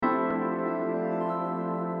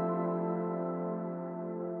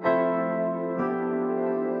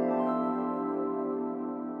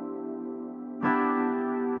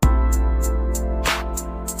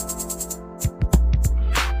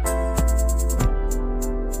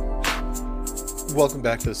Welcome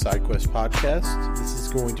back to the SideQuest podcast. This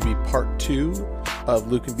is going to be part 2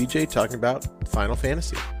 of Luke and BJ talking about Final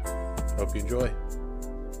Fantasy. Hope you enjoy.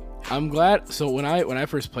 I'm glad. So when I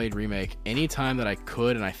first played Remake, anytime that I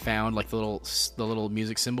could and I found like the little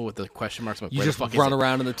music symbol with the question marks, I'm like, you where just the fuck run is it?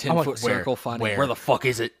 around in the 10-foot circle finding where the fuck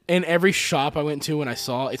is it? In every shop I went to when I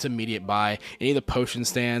saw it's immediate buy. Any of the potion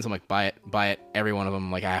stands, I'm like, buy it. Every one of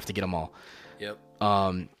them, like I have to get them all. Yep.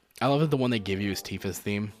 I love that the one they give you is Tifa's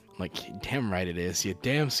theme. I'm like, damn right it is. You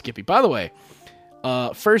damn Skippy. By the way,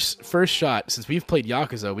 first shot, since we've played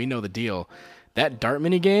Yakuza, we know the deal. That dart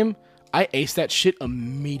mini game, I aced that shit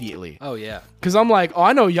immediately. Oh, yeah. Because I'm like,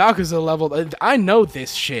 I know Yakuza level. I know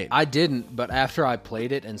this shit. I didn't, but after I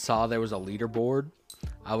played it and saw there was a leaderboard,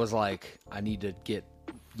 I was like, I need to get,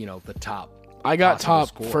 the top. I got top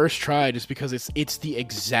score. First try just because it's the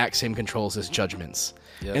exact same controls as Judgments.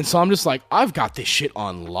 Yep. And so I'm just like, I've got this shit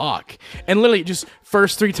on lock. And literally just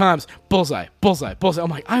first 3 times, bullseye. I'm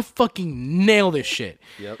like, I fucking nail this shit.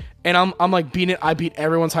 Yep. And I'm like beating it. I beat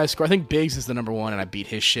everyone's high score. I think Biggs is the number 1, and I beat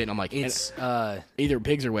his shit. And I'm like, it's either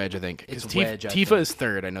Biggs or Wedge, I think. It's Wedge. Tifa is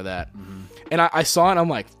 3rd. I know that. Mm-hmm. And I saw it, and I'm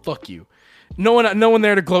like, fuck you. No one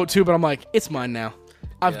there to gloat to, but I'm like, it's mine now.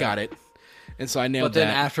 I've got it. And so I nailed that. But then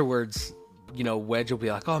afterwards, Wedge will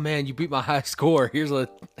be like, oh man, you beat my high score. Here's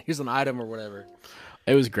an item or whatever.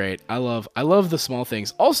 It was great. I love the small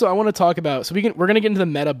things. Also, I want to talk about, so we're going to get into the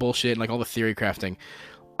meta bullshit and like all the theory crafting.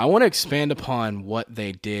 I want to expand upon what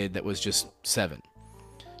they did that was just 7.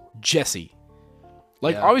 Jesse.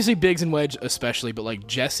 Obviously Biggs and Wedge especially, but like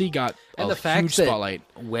Jesse got and a the fact huge spotlight.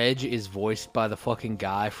 That Wedge is voiced by the fucking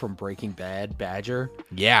guy from Breaking Bad, Badger.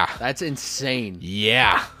 Yeah. That's insane.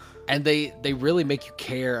 Yeah. And they really make you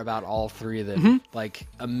care about all 3 of them, like,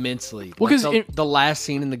 immensely. Well, because the last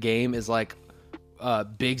scene in the game is like,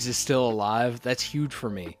 Biggs is still alive. That's huge for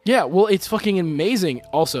me. Yeah, well, it's fucking amazing.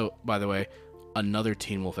 Also, by the way, another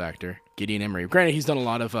Teen Wolf actor, Gideon Emery. Granted, he's done a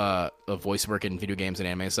lot of voice work in video games and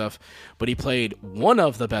anime stuff, but he played one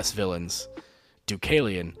of the best villains,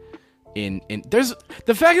 Deucalion. There's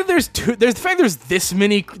the fact that there's this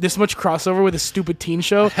much crossover with a stupid teen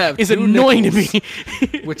show is annoying to me.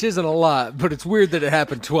 Which isn't a lot, but it's weird that it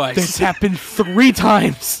happened twice. It's happened 3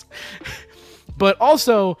 times. But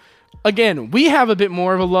also, again, we have a bit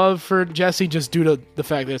more of a love for Jesse just due to the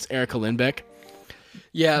fact that it's Erica Lindbeck.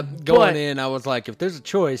 Yeah, going in, I was like, if there's a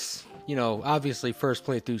choice, obviously first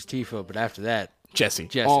playthrough's Tifa, but after that, Jesse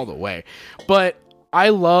all the way. But I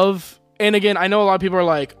love. And again, I know a lot of people are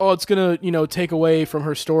like, oh, it's going to, take away from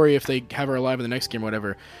her story if they have her alive in the next game or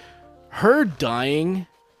whatever. Her dying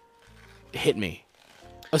hit me.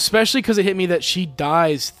 Especially because it hit me that she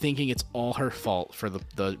dies thinking it's all her fault for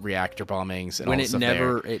the reactor bombings and when all that stuff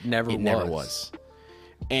it never was.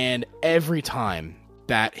 And every time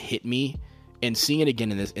that hit me, and seeing it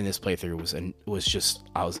again in this playthrough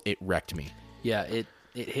it wrecked me. Yeah, it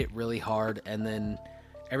hit really hard. And then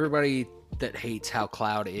everybody that hates how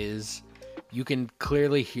Cloud is, you can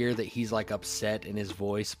clearly hear that he's like upset in his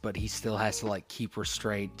voice, but he still has to like keep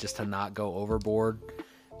restraint just to not go overboard.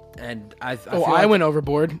 And I went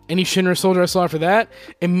overboard. Any Shinra soldier I saw for that,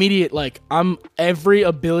 immediate every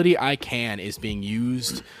ability I can is being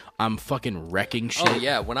used. I'm fucking wrecking shit. Oh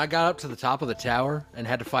yeah, when I got up to the top of the tower and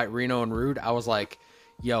had to fight Reno and Rude, I was like,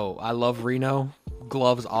 yo, I love Reno.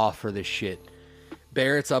 Gloves off for this shit.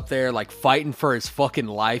 Barrett's up there, like, fighting for his fucking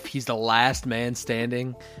life. He's the last man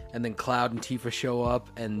standing. And then Cloud and Tifa show up,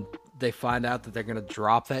 and they find out that they're going to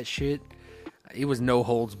drop that shit. It was no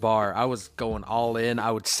holds bar. I was going all in. I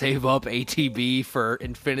would save up ATB for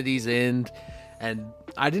Infinity's End. And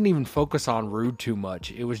I didn't even focus on Rude too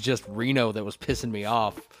much. It was just Reno that was pissing me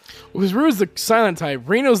off. Because Rude's the silent type.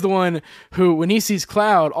 Reno's the one who, when he sees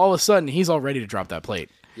Cloud, all of a sudden, he's all ready to drop that plate.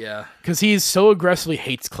 Yeah. Because he so aggressively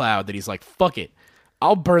hates Cloud that he's like, fuck it.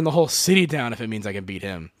 I'll burn the whole city down if it means I can beat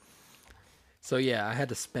him. So yeah, I had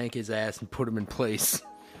to spank his ass and put him in place.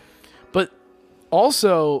 But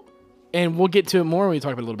also, and we'll get to it more when we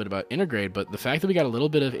talk about a little bit about Intergrade, but the fact that we got a little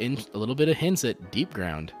bit of hints at Deep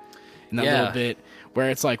Ground. In that little bit where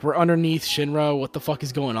it's like, we're underneath Shinra, what the fuck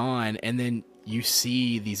is going on? And then you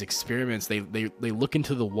see these experiments. They look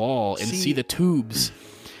into the wall and see the tubes.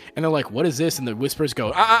 And they're like, what is this? And the whispers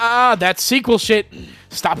go, that's sequel shit.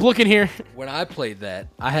 Stop looking here. When I played that,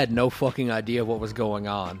 I had no fucking idea what was going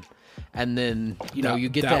on. And then, you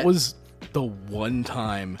get that. That was the one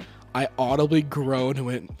time I audibly groaned and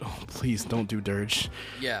went, oh, please don't do Dirge.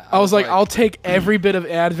 Yeah. I was like, I'll take every bit of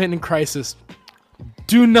Advent and Crisis.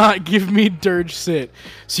 Do not give me Dirge Sit.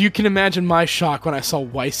 So you can imagine my shock when I saw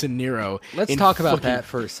Weiss and Nero. Let's talk about that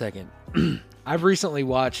for a second. I've recently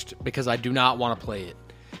watched, because I do not want to play it,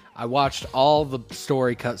 I watched all the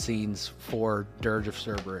story cutscenes for Dirge of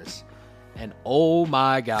Cerberus, and oh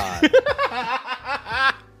my god,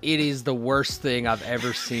 it is the worst thing I've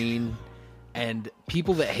ever seen. And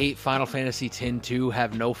people that hate Final Fantasy X-2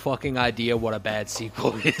 have no fucking idea what a bad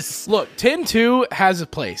sequel is. Look, X-2 has a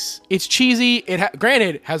place. It's cheesy.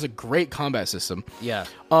 Granted, has a great combat system. Yeah.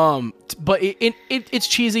 But it's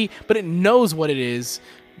cheesy, but it knows what it is.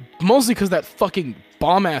 Mostly because that fucking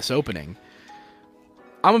bomb-ass opening.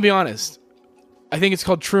 I'm gonna be honest. I think it's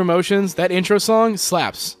called True Emotions. That intro song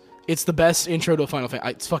slaps. It's the best intro to a Final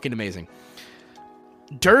Fantasy. It's fucking amazing.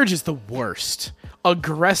 Dirge is the worst.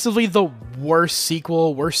 Aggressively the worst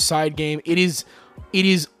sequel, worst side game. It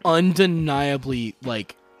is undeniably,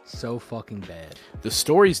 like, so fucking bad. The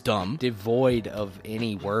story's dumb. Devoid of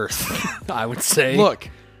any worth, I would say. Look,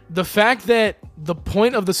 the fact that the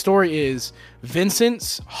point of the story is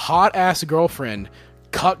Vincent's hot-ass girlfriend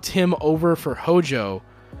cucked him over for Hojo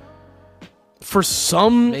for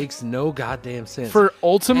some... Makes no goddamn sense. For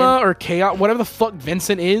Ultima or Chaos, whatever the fuck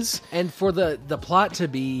Vincent is. And for the plot to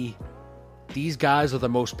be... These guys are the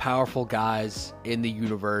most powerful guys in the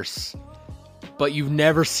universe, but you've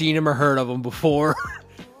never seen them or heard of them before.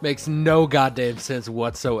 Makes no goddamn sense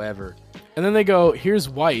whatsoever. And then they go, here's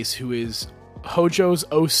Weiss, who is Hojo's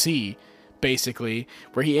OC, basically,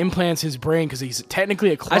 where he implants his brain because he's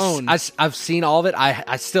technically a clone. I've seen all of it.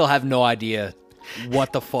 I still have no idea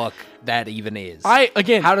what the fuck that even is.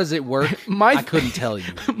 How does it work? I couldn't tell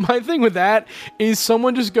you. My thing with that is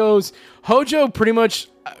someone just goes, Hojo pretty much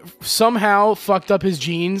somehow fucked up his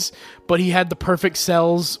genes, but he had the perfect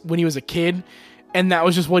cells when he was a kid, and that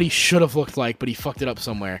was just what he should have looked like, but he fucked it up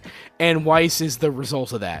somewhere. And Weiss is the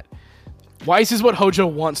result of that. Weiss is what Hojo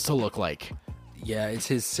wants to look like. Yeah, it's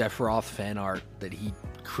his Sephiroth fan art that he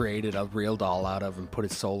created a real doll out of and put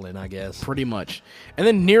his soul in, I guess. Pretty much. And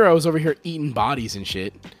then Nero's over here eating bodies and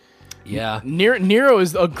shit. Yeah. Nero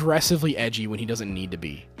is aggressively edgy when he doesn't need to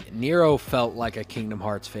be. Nero felt like a Kingdom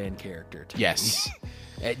Hearts fan character to yes. me.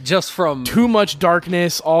 Just from... Too much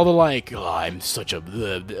darkness, all the like, oh, I'm such a...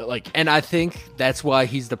 like. And I think that's why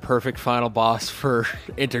he's the perfect final boss for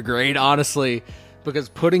Intergrade, honestly. Because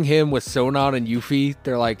putting him with Sonon and Yuffie,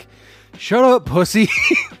 they're like, shut up, pussy.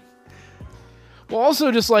 Well,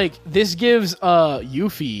 also just like, this gives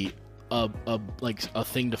Yuffie a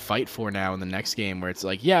thing to fight for now in the next game, where it's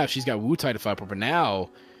like, yeah, she's got Wu-Tai to fight for, but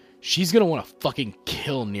now she's gonna want to fucking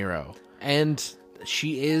kill Nero. And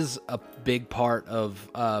she is a big part of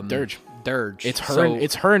Dirge. It's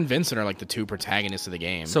her and Vincent are like the two protagonists of the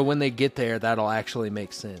game. So when they get there, that'll actually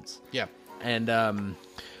make sense. Yeah. And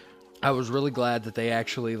I was really glad that they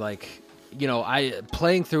actually, like, you know,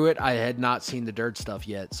 playing through it, I had not seen the Dirge stuff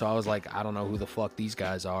yet, so I was like, I don't know who the fuck these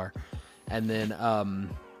guys are. And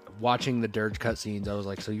then watching the Dirge cutscenes, I was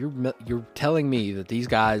like, so you're telling me that these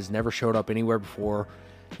guys never showed up anywhere before,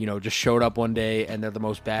 you know, just showed up one day and they're the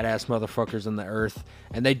most badass motherfuckers on the earth,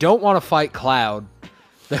 and they don't want to fight Cloud.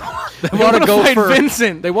 They want to go for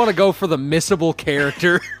Vincent. They want to go for the missable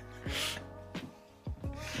character.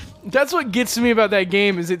 That's what gets to me about that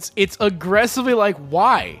game, is it's aggressively like,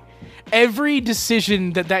 why? Every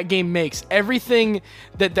decision that game makes, everything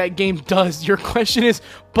that game does, your question is,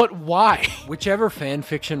 but why? Whichever fan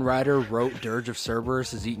fiction writer wrote Dirge of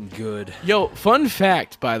Cerberus is eating good. Yo, fun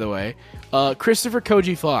fact, by the way, Christopher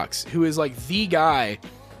Koji Fox, who is like the guy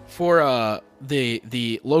for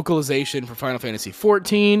the localization for Final Fantasy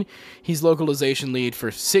XIV, he's localization lead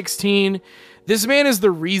for 16. This man is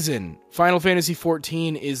the reason Final Fantasy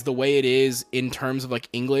XIV is the way it is in terms of like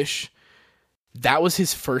English. That was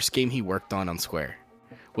his first game he worked on Square,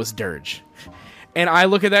 was Dirge. And I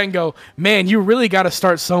look at that and go, man, you really got to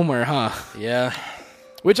start somewhere, huh? Yeah.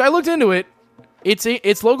 Which I looked into it.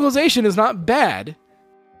 Its localization is not bad,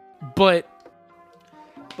 but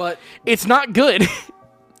it's not good.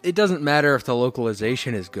 It doesn't matter if the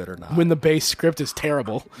localization is good or not. When the base script is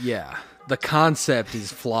terrible. Yeah. The concept is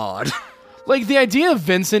flawed. Like, the idea of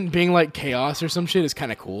Vincent being like Chaos or some shit is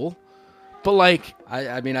kind of cool. But, like...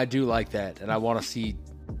 I mean, I do like that, and I want to see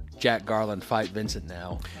Jack Garland fight Vincent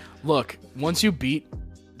now. Look, once you beat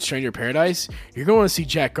Stranger Paradise, you're going to see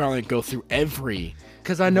Jack Garland go through every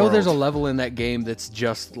Because I know world. there's a level in that game that's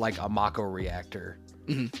just like a Mako reactor.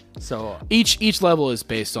 Mm-hmm. So each level is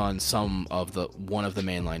based on one of the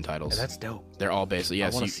mainline titles. that's dope. They're all based. Yeah, I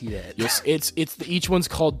want to see that. Each one's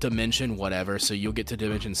called Dimension whatever. So you'll get to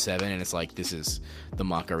Dimension 7, and it's like, this is the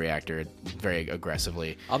Mako reactor very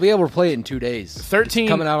aggressively. I'll be able to play it in 2 days. 13 it's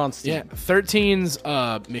coming out on Steam. Yeah,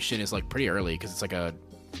 13's mission is like pretty early because it's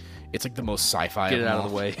like the most sci-fi. Get it out of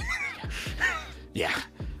the way. Yeah.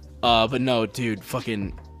 But no, dude,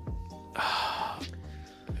 fucking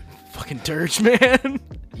Dirge, man.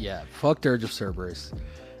 Yeah, fuck Dirge of Cerberus.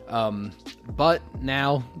 But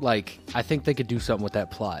now, like, I think they could do something with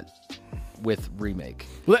that plot with Remake.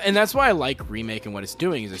 Well, and that's why I like Remake, and what it's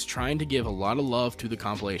doing is it's trying to give a lot of love to the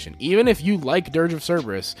compilation. Even if you like Dirge of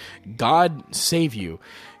Cerberus, God save you,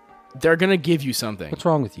 they're going to give you something. What's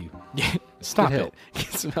wrong with you? Stop it.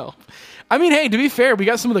 Get some help. I mean, hey, to be fair, we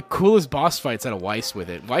got some of the coolest boss fights out of Weiss with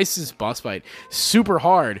it. Weiss's boss fight, super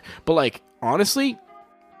hard, but, like, honestly,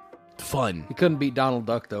 fun. You couldn't beat Donald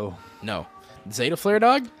Duck, though. No. Zeta Flare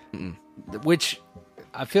Dog? Mm-mm. Which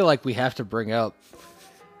I feel like we have to bring up.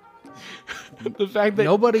 The fact that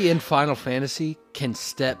nobody in Final Fantasy can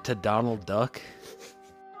step to Donald Duck.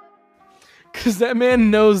 Because that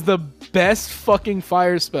man knows the best fucking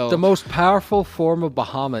fire spell. The most powerful form of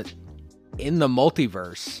Bahamut in the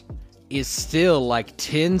multiverse is still like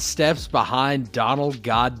 10 steps behind Donald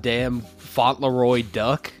goddamn Fauntleroy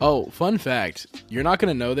Duck. Oh, fun fact. You're not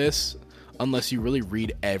going to know this unless you really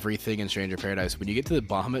read everything in Stranger Paradise. When you get to the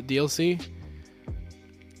Bahamut DLC,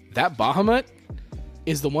 that Bahamut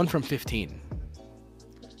is the one from 15.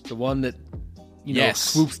 The one that, you know,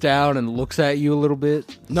 swoops down and looks at you a little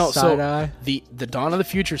bit. No, side-eye. The Dawn of the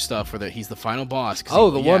Future stuff where he's the final boss.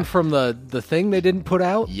 One from the thing they didn't put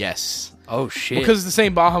out? Yes. Oh, shit. Because it's the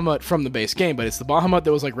same Bahamut from the base game, but it's the Bahamut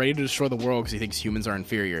that was like ready to destroy the world because he thinks humans are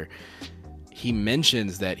inferior. He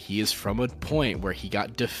mentions that he is from a point where he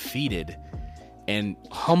got defeated and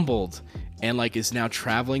humbled and like is now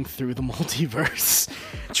traveling through the multiverse.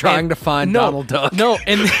 Trying to find Donald Duck. No,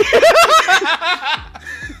 and...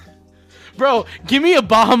 Bro, give me a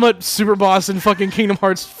Bahamut super boss in fucking Kingdom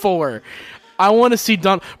Hearts 4. I want to see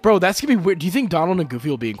Donald... Bro, that's going to be weird. Do you think Donald and Goofy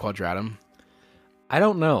will be in Quadratum? I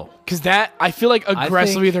don't know. Because that... I feel like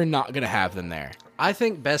aggressively they're not going to have them there. I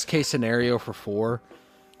think best case scenario for 4,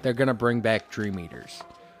 they're going to bring back Dream Eaters.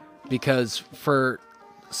 Because for...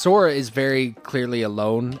 Sora is very clearly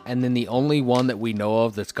alone, and then the only one that we know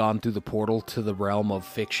of that's gone through the portal to the realm of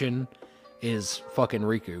fiction is fucking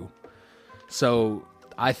Riku. So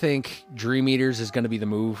I think Dream Eaters is going to be the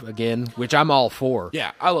move again, which I'm all for.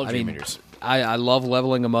 Yeah, I love Dream Eaters. I love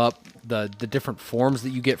leveling them up, the different forms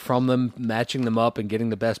that you get from them, matching them up and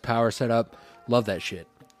getting the best power set up. Love that shit.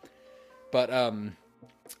 But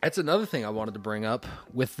that's another thing I wanted to bring up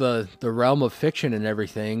with the realm of fiction and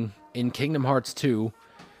everything in Kingdom Hearts 2.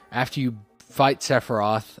 After you fight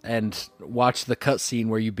Sephiroth and watch the cutscene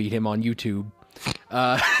where you beat him on YouTube,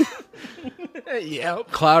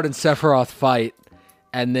 Yep. Cloud and Sephiroth fight,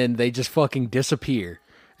 and then they just fucking disappear.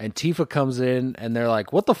 And Tifa comes in, and they're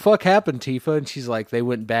like, "What the fuck happened, Tifa?" And she's like, "They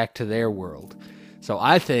went back to their world." So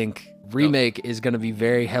I think Remake is going to be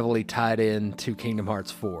very heavily tied in to Kingdom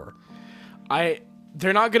Hearts 4.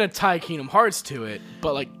 They're not gonna tie Kingdom Hearts to it,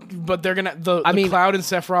 but they're gonna the Cloud and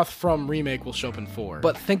Sephiroth from Remake will show up in 4.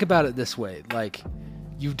 But think about it this way: like,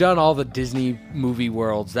 you've done all the Disney movie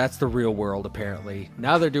worlds. That's the real world, apparently.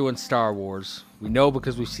 Now they're doing Star Wars. We know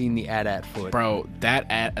because we've seen the AT-AT foot. Bro, that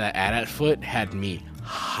AT-AT foot had me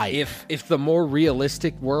hyped. If the more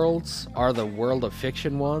realistic worlds are the world of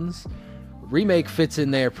fiction ones, Remake fits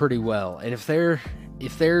in there pretty well. And if they're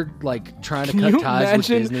like trying to cut ties with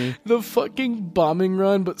Disney, the fucking bombing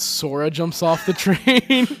run, but Sora jumps off the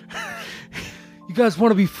train. You guys want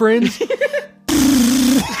to be friends?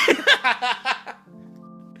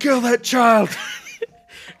 Kill that child.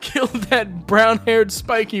 Kill that brown-haired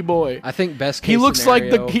spiky boy. I think best case he looks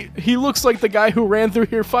scenario, like he looks like the guy who ran through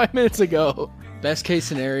here 5 minutes ago. Best case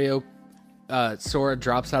scenario, Sora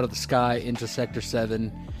drops out of the sky into Sector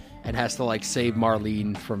 7 and has to like save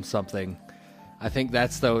Marlene from something. I think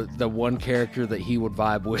that's the one character that he would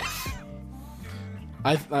vibe with.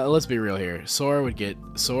 Let's be real here. Sora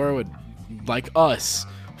would, like us,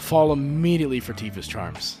 fall immediately for Tifa's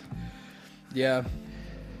charms. Yeah.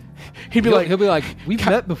 He'll be like, we've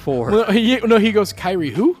met before. Well, he goes,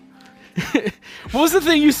 Kyrie, who? What was the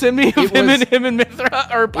thing you sent me of him and Mithra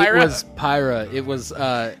or Pyra? It was Pyra. It was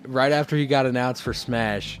right after he got announced for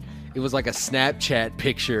Smash. It was like a Snapchat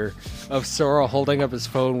picture of Sora holding up his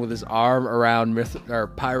phone with his arm around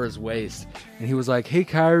Pyra's waist. And he was like, "Hey,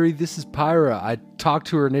 Kyrie, this is Pyra. I talked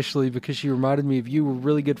to her initially because she reminded me of you. We're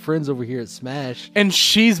really good friends over here at Smash." And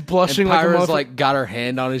she's blushing and Pyra's like a like got her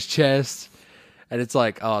hand on his chest. And it's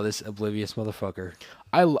like, oh, this oblivious motherfucker.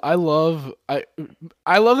 I love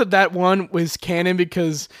that one was canon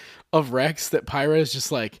because of Rex, that Pyra is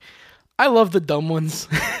just like, I love the dumb ones.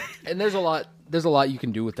 And there's a lot you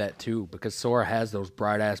can do with that too, because Sora has those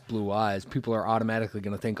bright ass blue eyes. People are automatically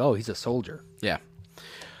going to think, oh, he's a soldier. Yeah.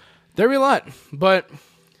 There'd be a lot, but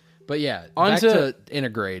But yeah, On back to- to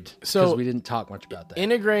Intergrade, because so- we didn't talk much about that.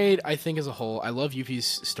 Intergrade, I think, as a whole, I love Yuffie's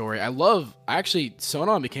story. Actually,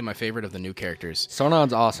 Sonon became my favorite of the new characters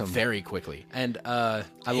Sonon's awesome. very quickly. And I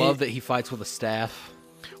love that he fights with a staff.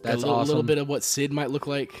 That's a awesome. little bit of what Sid might look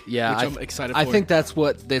like, Yeah, which I'm excited for. I think that's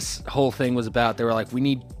what this whole thing was about. They were like, we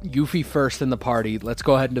need Yuffie first in the party. Let's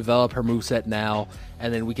go ahead and develop her moveset now,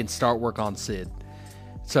 and then we can start work on Sid.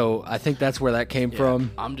 So I think that's where that came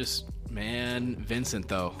from. I'm just, man, Vincent,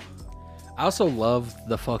 though. I also love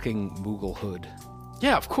the fucking Moogle hood.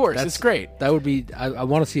 Yeah, of course. It's great. That would be... I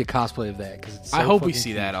want to see a cosplay of that, because it's so I hope we fucking see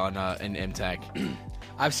cute. that on in MTAC.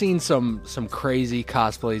 I've seen some crazy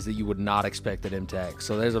cosplays that you would not expect at MTAC,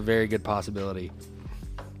 so there's a very good possibility.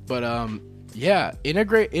 But yeah,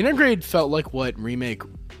 Intergrade felt like what Remake,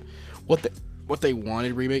 what they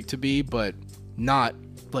wanted Remake to be, but not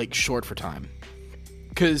like short for time.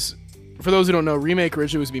 Because for those who don't know, Remake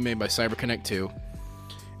originally was to be made by CyberConnect 2,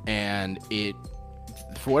 and it,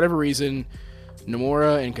 for whatever reason,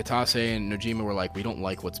 Nomura and Katase and Nojima were like, we don't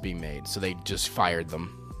like what's being made, so they just fired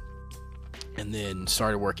them. And then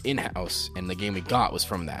started work in-house, and the game we got was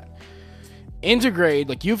from that. Intergrade,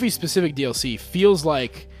 like Yuffie's specific DLC, feels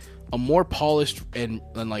like a more polished and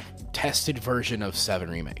like tested version of 7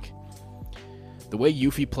 Remake. The way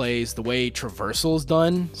Yuffie plays, the way traversal is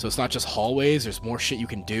done, so it's not just hallways, there's more shit you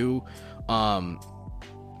can do.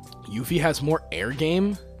 Yuffie has more air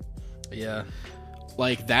game. Yeah.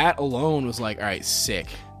 Like, that alone was like, alright, sick.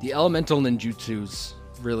 The elemental ninjutsus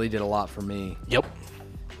really did a lot for me. Yep.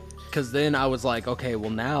 Because then I was like, okay, well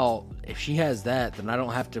now, if she has that, then I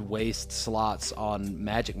don't have to waste slots on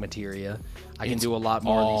magic materia. I can do a lot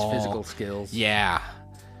more of these physical skills. Yeah.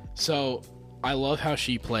 So, I love how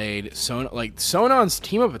she played. Sonon's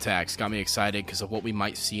team-up attacks got me excited because of what we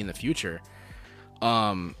might see in the future.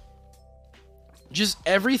 Just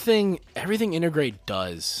everything Intergrade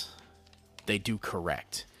does, they do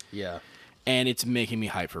correct. Yeah. And it's making me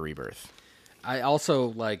hype for Rebirth. I also,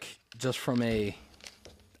 like, just from a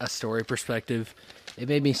story perspective, it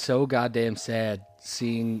made me so goddamn sad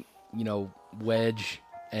seeing, Wedge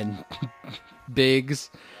and Biggs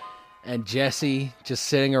and Jesse just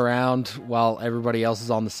sitting around while everybody else is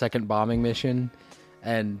on the second bombing mission.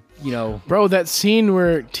 And, Bro, that scene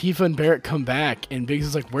where Tifa and Barrett come back and Biggs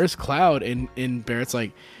is like, where's Cloud? And Barrett's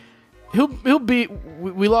like, he'll be,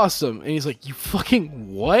 we lost him. And he's like, you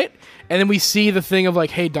fucking what? And then we see the thing of like,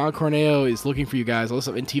 hey, Don Corneo is looking for you guys. All this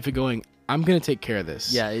stuff. And Tifa going, I'm going to take care of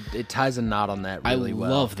this. Yeah, it ties a knot on that really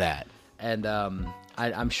well. I love that. And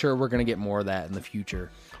I'm sure we're going to get more of that in the future.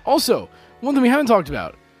 Also, one thing we haven't talked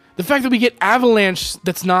about, the fact that we get Avalanche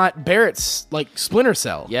that's not Barrett's, like, Splinter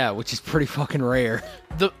Cell. Yeah, which is pretty fucking rare.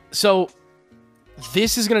 So,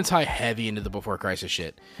 this is going to tie heavy into the Before Crisis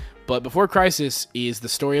shit. But Before Crisis is the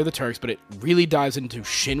story of the Turks, but it really dives into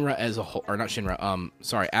Shinra as a whole. Or not Shinra,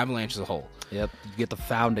 Avalanche as a whole. Yep, you get the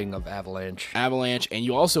founding of Avalanche. And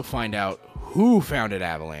you also find out who founded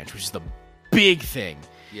Avalanche, which is the big thing.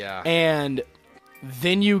 Yeah. And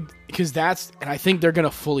then and I think they're going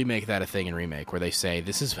to fully make that a thing in Remake, where they say,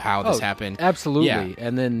 this is how this happened. Absolutely. Yeah.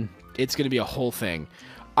 And then It's going to be a whole thing.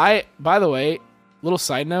 By the way, little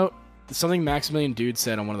side note, something Maximilian Dude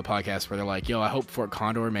said on one of the podcasts where they're like, yo, I hope Fort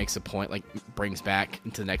Condor makes a point, like, brings back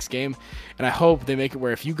into the next game. And I hope they make it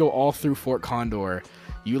where if you go all through Fort Condor,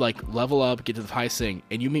 you, like, level up, get to the highest thing,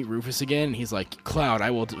 and you meet Rufus again, and he's like, Cloud,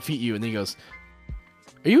 I will defeat you. And then he goes,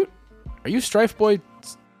 Are you Strife Boy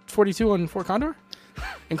 42 on Fort Condor?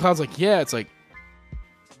 And Cloud's like, yeah. It's like,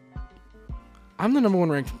 I'm the number 1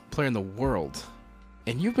 ranked player in the world,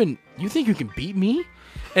 and you think you can beat me?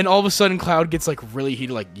 And all of a sudden, Cloud gets, like, really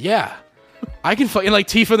heated, like, yeah, I can fight. And, like,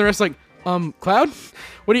 Tifa and the rest, like, Cloud?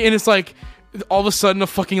 What do you... And it's, like, all of a sudden, a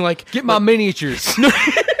fucking, like... get my miniatures.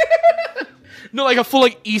 No, like, a full,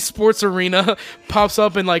 like, esports arena pops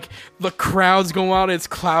up, and, like, the crowds go out, and it's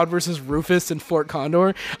Cloud versus Rufus in Fort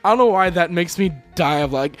Condor. I don't know why that makes me die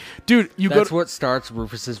of, like... Dude, That's what starts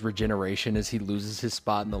Rufus's regeneration, is he loses his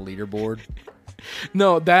spot in the leaderboard.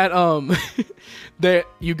 No, that that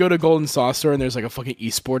you go to Golden Saucer and there's like a fucking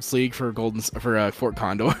esports league for Fort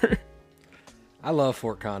Condor. I love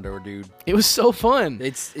Fort Condor, dude. It was so fun.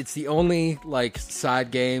 It's the only, like, side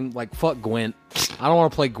game. Like, fuck Gwent. I don't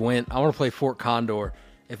want to play Gwent. I want to play Fort Condor.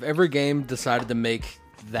 If every game decided to make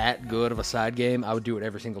that good of a side game, I would do it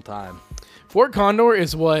every single time. Fort Condor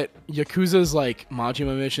is what Yakuza's, like,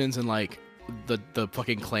 Majima missions and, like, the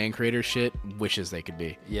fucking clan creator shit wishes they could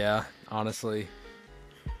be. Yeah, honestly.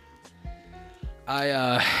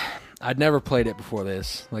 I'd never played it before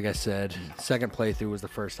this, like I said. Second playthrough was the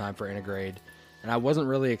first time for Intergrade. And I wasn't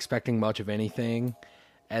really expecting much of anything.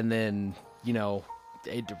 And then,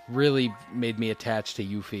 it really made me attached to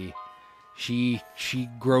Yuffie. She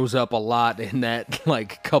grows up a lot in that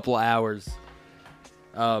like couple hours.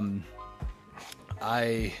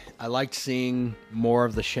 I liked seeing more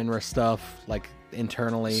of the Shinra stuff, like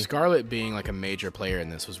internally. Scarlet being like a major player in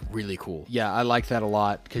this was really cool. Yeah, I like that a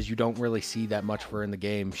lot because you don't really see that much of her in the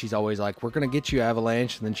game. She's always like, "We're gonna get you,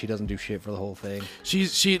 Avalanche," and then she doesn't do shit for the whole thing.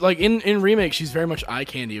 She like in Remake, she's very much eye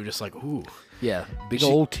candy of just like, ooh. Yeah, big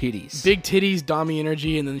old titties. Big titties, Dami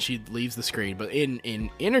energy, and then she leaves the screen. But in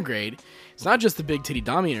Intergrade, it's not just the big titty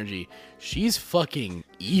Dami energy. She's fucking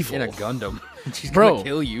evil. In a Gundam. She's Bro, gonna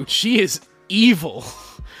kill you. She is evil.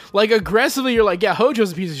 Like, aggressively, you're like, yeah,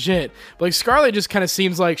 Hojo's a piece of shit. But, like, Scarlet just kind of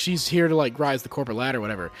seems like she's here to, like, rise the corporate ladder or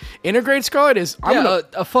whatever. Intergrade Scarlet is...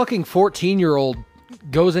 a fucking 14-year-old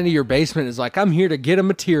goes into your basement and is like, I'm here to get a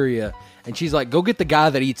materia. And she's like, go get the guy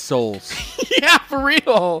that eats souls. Yeah, for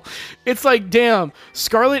real. It's like, damn,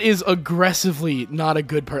 Scarlet is aggressively not a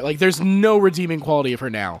good person. Like, there's no redeeming quality of her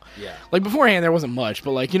now. Yeah. Like, beforehand, there wasn't much,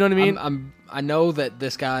 but, like, you know what I mean? I know that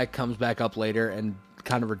this guy comes back up later and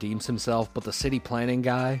kind of redeems himself, but the city planning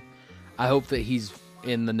guy, I hope that he's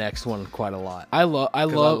in the next one quite a lot. I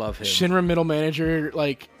love him. Shinra middle manager,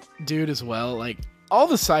 like, dude as well. Like, all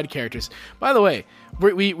the side characters. By the way,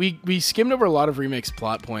 we skimmed over a lot of Remake's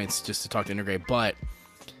plot points just to talk to Intergrade, but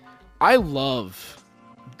I love,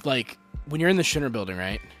 like, when you're in the Shinra building,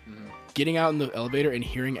 right? Mm-hmm. Getting out in the elevator and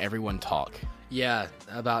hearing everyone talk. Yeah,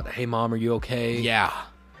 about, hey, Mom, are you okay? Yeah.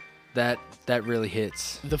 That really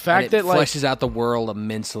hits. The fact that, like, fleshes out the world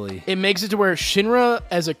immensely. It makes it to where Shinra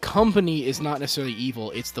as a company is not necessarily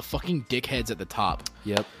evil. It's the fucking dickheads at the top.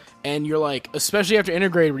 Yep. And you're like, especially after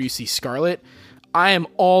Intergrade where you see Scarlet, I am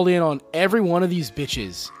all in on every one of these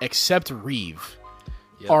bitches except Reeve.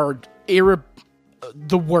 Yep. Are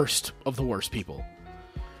the worst of the worst people.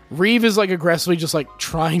 Reeve is like aggressively just like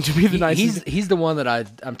trying to be the nicest. He's the one that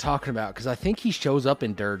I'm talking about because I think he shows up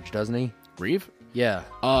in Dirge, doesn't he? Reeve? Yeah.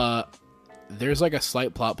 There's like a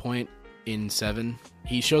slight plot point in 7.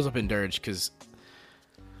 He shows up in Dirge because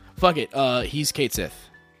fuck it. He's Kate Sith.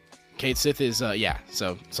 Kate Sith is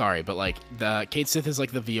so sorry, but like the Kate Sith is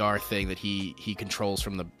like the VR thing that he controls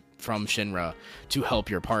from Shinra to help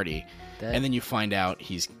your party. And then you find out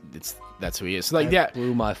that's who he is. So like that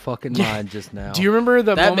blew my fucking mind just now. Do you remember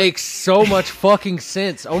the That makes so much fucking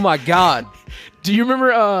sense. Oh my god. Do you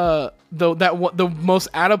remember the most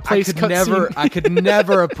out of place cutscene? I could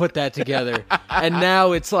never have put that together. And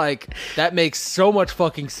now it's like that makes so much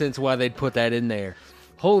fucking sense why they'd put that in there.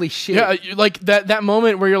 Holy shit. Yeah, like that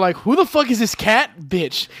moment where you're like, who the fuck is this cat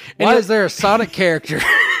bitch? And why is there a Sonic character?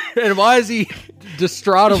 And why is he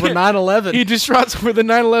distraught over 9/11? He distraught over the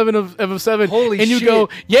 9/11 of 7. Holy shit. And you go,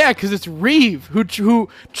 yeah, because it's Reeve who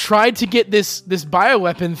tried to get this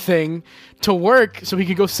bioweapon thing to work so he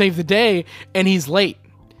could go save the day, and he's late.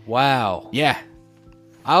 Wow. Yeah.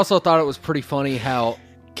 I also thought it was pretty funny how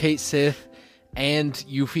Kate Sith and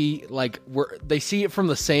Yuffie, like, they see it from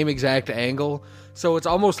the same exact angle. So it's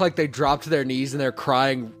almost like they drop to their knees and they're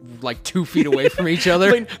crying like 2 feet away from each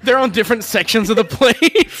other. Like, they're on different sections of the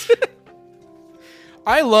plate.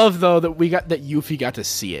 I love though that Yuffie got to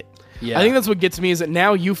see it. Yeah. I think that's what gets me is that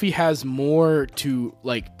now Yuffie has more to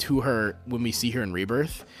her when we see her in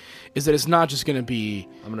Rebirth. Is that it's not just going to be...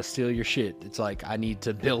 I'm going to steal your shit. It's like, I need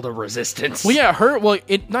to build a resistance. Well, yeah,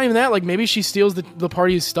 not even that. Like, maybe she steals the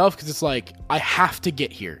party's stuff because it's like, I have to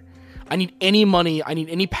get here. I need any money. I need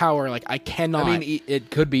any power. Like, I cannot... I mean,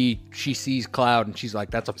 it could be she sees Cloud and she's like,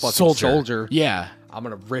 that's a fucking soldier. Yeah. I'm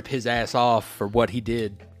going to rip his ass off for what he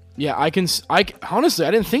did. Yeah, honestly,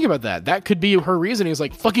 I didn't think about that. That could be her reasoning. Is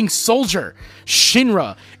like, fucking soldier,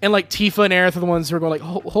 Shinra. And, like, Tifa and Aerith are the ones who are going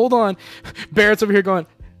like, hold on. Barrett's over here going...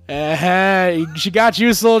 Hey, she got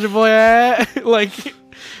you, Soldier Boy. Like,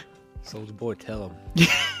 Soldier Boy, tell him.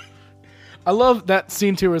 I love that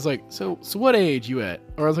scene too. Where it's like, so what age you at?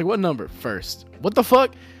 Or I was like, what number? First. What the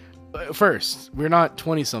fuck? First. We're not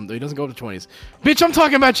 20 something. He doesn't go to 20s. Bitch, I'm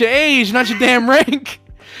talking about your age, not your damn rank.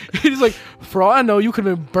 He's like, for all I know, you could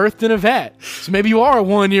have been birthed in a vat. So maybe you are a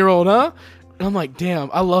 1-year-old, huh? And I'm like, damn,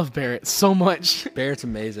 I love Barrett so much. Barrett's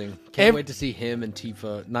amazing. Can't wait to see him and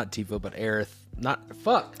Tifa. Not Tifa, but Aerith.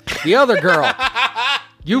 The other girl.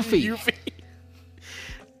 Yuffie.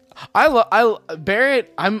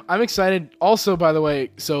 Barrett, I'm excited also, by the way.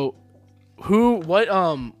 So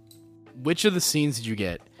which of the scenes did you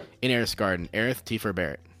get in Aerith's Garden? Aerith, Tifa, or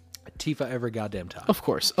Barrett? Tifa every goddamn time. Of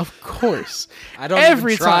course. I don't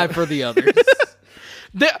even try for the others.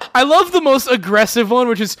 I love the most aggressive one,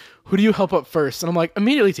 which is, who do you help up first? And I'm like,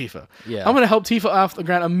 immediately Tifa. Yeah. I'm going to help Tifa off the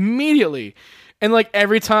ground immediately. And like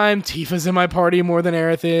every time Tifa's in my party more than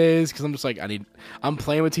Aerith is, because I'm just like I'm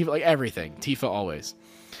playing with Tifa, like everything. Tifa always.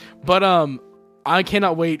 But I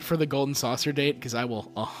cannot wait for the Golden Saucer date because I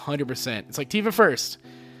will 100%. It's like Tifa first,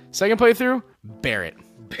 second playthrough, Barrett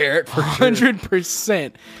for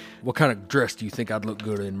 100%. What kind of dress do you think I'd look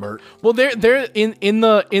good in, Mert? Well, they're in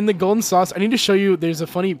the Golden Sauce. I need to show you. There's a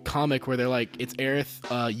funny comic where they're like, it's Aerith,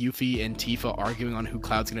 Yuffie, and Tifa arguing on who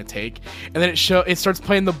Cloud's gonna take, and then it starts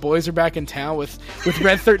playing The Boys Are Back in Town with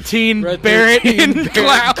Red 13, Barrett, and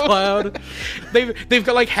Cloud. They've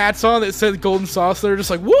got like hats on that says Golden Sauce. They're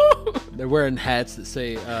just like, woo! They're wearing hats that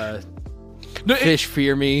say, "Fish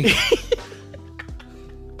fear me."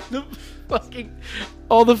 The fucking.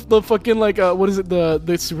 All the fucking like what is it,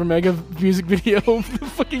 the Super Mega music video, the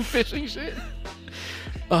fucking fishing shit.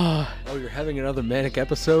 Oh, you're having another manic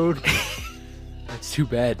episode? That's too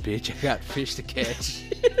bad, bitch. I got fish to catch.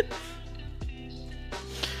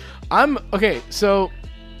 Okay, so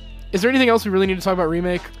is there anything else we really need to talk about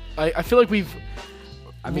Remake? I feel like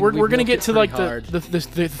we're gonna get to like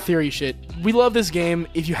the theory shit. We love this game.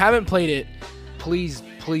 If you haven't played it, please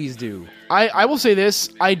do. I will say this.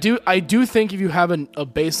 I do think if you have a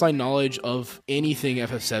baseline knowledge of anything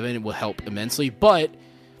FF7, it will help immensely. But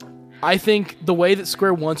I think the way that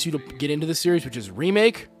Square wants you to get into the series, which is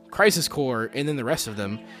Remake, Crisis Core, and then the rest of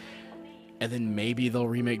them, and then maybe they'll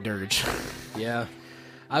remake Dirge. Yeah.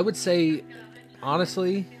 I would say,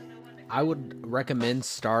 honestly, I would recommend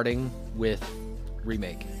starting with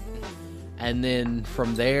Remake. And then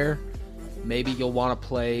from there, maybe you'll want to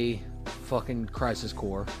play fucking Crisis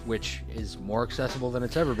Core, which is more accessible than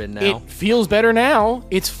it's ever been now. It feels better now.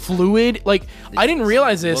 It's fluid. Like, I didn't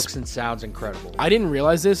realize this. Looks and sounds incredible. I didn't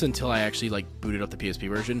realize this until I actually like booted up the PSP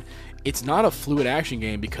version. It's not a fluid action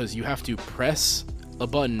game because you have to press a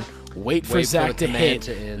button, wait for Zack to hit,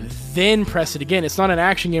 then press it again. It's not an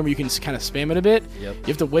action game where you can just kind of spam it a bit. Yep. You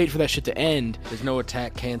have to wait for that shit to end. There's no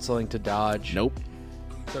attack canceling to dodge. Nope.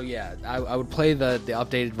 So yeah, I would play the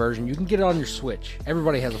updated version. You can get it on your Switch.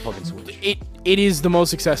 Everybody has a fucking Switch. It is the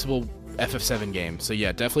most accessible FF7 game. So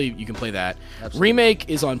yeah, definitely you can play that. Absolutely. Remake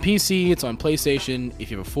is on PC. It's on PlayStation if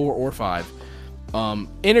you have a 4 or 5.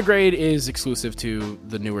 Intergrade is exclusive to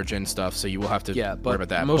the newer gen stuff, so you will have to worry about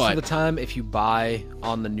that. Most of the time, if you buy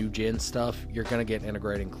on the new gen stuff, you're gonna get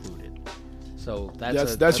Intergrade included. So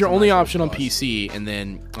that's your only option on plus. PC, and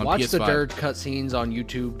then on watch PS5. the Dirge cutscenes on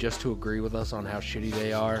YouTube just to agree with us on how shitty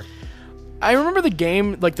they are. I remember the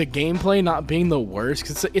game, like the gameplay, not being the worst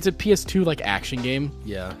because it's a PS2 like action game.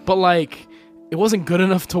 Yeah, but like it wasn't good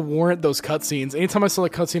enough to warrant those cutscenes. Anytime I saw a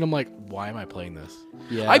cutscene, I'm like, why am I playing this?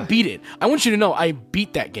 Yeah, I beat it. I want you to know, I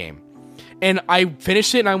beat that game, and I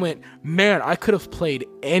finished it, and I went, man, I could have played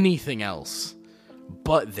anything else,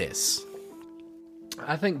 but this.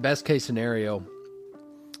 I think best case scenario,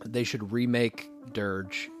 they should remake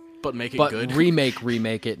Dirge, but make it good.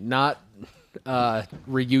 remake it, not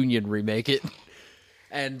reunion remake it,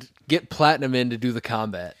 and get Platinum in to do the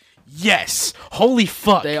combat. Yes, holy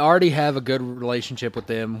fuck! They already have a good relationship with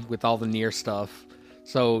them with all the Nier stuff,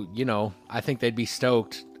 so I think they'd be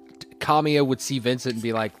stoked. Kamiya would see Vincent and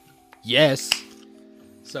be like, "Yes."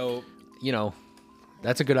 So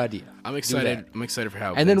that's a good idea. I'm excited. I'm excited for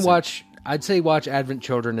how. And then watch Advent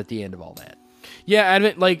Children at the end of all that. Yeah,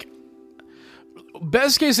 Advent, like,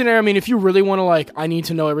 best case scenario, I mean, if you really want to, I need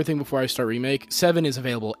to know everything before I start Remake, 7 is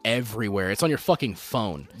available everywhere. It's on your fucking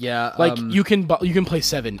phone. Yeah. You can play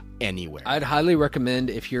 7 anywhere. I'd highly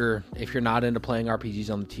recommend if you're not into playing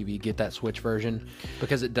RPGs on the TV, get that Switch version,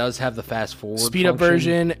 because it does have the fast forward speed up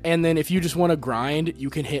version, and then if you just want to grind,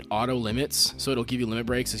 you can hit auto limits, so it'll give you limit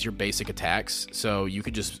breaks as your basic attacks, so you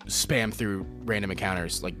could just spam through random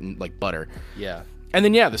encounters like butter. Yeah. And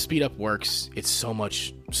then the speed up works. It's so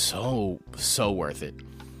worth it.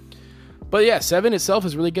 But yeah, 7 itself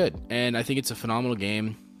is really good, and I think it's a phenomenal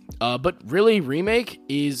game. But really, Remake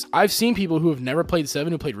is... I've seen people who have never played 7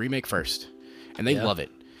 who played Remake first, and they love it.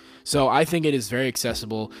 So I think it is very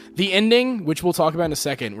accessible. The ending, which we'll talk about in a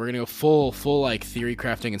second, we're gonna go full like theory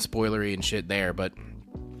crafting and spoilery and shit there. But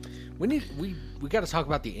we got to talk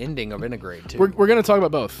about the ending of Intergrade too. We're gonna talk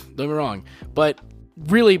about both. Don't get me wrong, but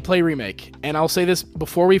really play Remake. And I'll say this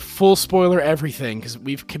before we full spoiler everything, because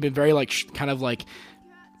we've been very kind of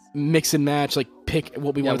mix and match, pick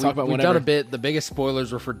what we want to talk about. We've done a bit. The biggest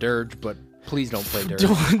spoilers were for Dirge, but please don't play Dirge.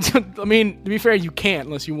 I mean, to be fair, you can't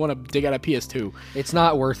unless you want to dig out a PS2. It's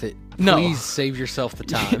not worth it. No. Please save yourself the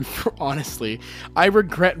time. Honestly, I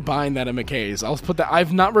regret buying that at McKay's. I'll put that.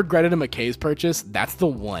 I've not regretted a McKay's purchase. That's the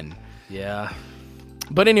one. Yeah.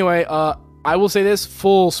 But anyway, I will say this,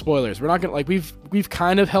 full spoilers. We're not gonna we've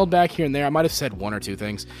kind of held back here and there. I might have said one or two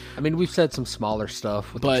things. I mean, we've said some smaller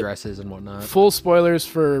stuff with the dresses and whatnot. Full spoilers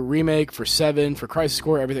for Remake, for 7, for Crisis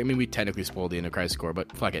Core, everything. I mean, we technically spoiled the end of Crisis Core,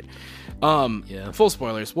 but fuck it. Full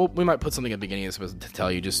spoilers. We might put something at the beginning of this to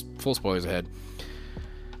tell you, just full spoilers ahead.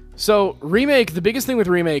 So Remake, the biggest thing with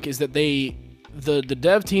Remake is that the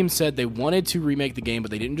dev team said they wanted to remake the game, but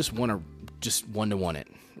they didn't just want to just one-to-one it,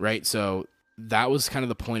 right? So that was kind of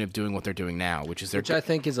the point of doing what they're doing now, which I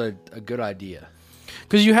think is a good idea.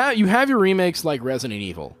 Because you have your remakes like Resident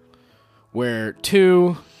Evil, where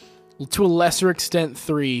 2, to a lesser extent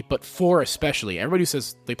 3, but 4 especially. Everybody who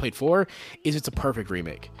says they played 4 it's a perfect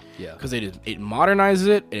remake. Yeah. Because it modernizes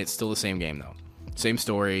it, and it's still the same game though, same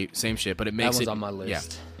story, same shit, but it makes that one's on my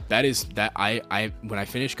list. Yeah. I when I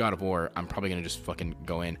finish God of War, I'm probably gonna just fucking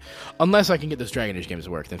go in, unless I can get those Dragon Age games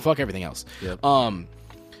to work. Then fuck everything else. Yep.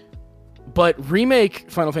 But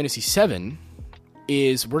Remake Final Fantasy VII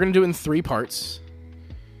is, we're going to do it in 3 parts.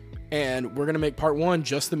 And we're going to make part 1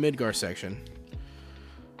 just the Midgar section.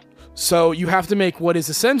 So you have to make what is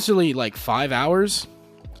essentially like 5 hours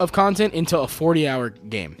of content into a 40-hour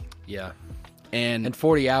game. Yeah. And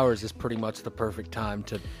 40 hours is pretty much the perfect time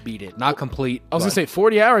to beat it. Not complete. I was going to say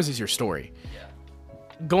 40 hours is your story.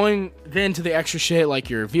 Yeah. Going then to the extra shit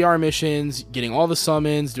like your VR missions, getting all the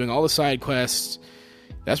summons, doing all the side quests,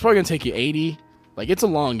 that's probably gonna take you 80. Like, it's a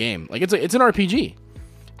long game. Like, it's an RPG,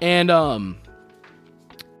 and oh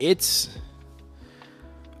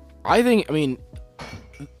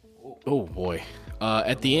boy,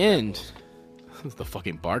 at the end, the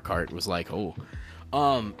fucking bar cart was like,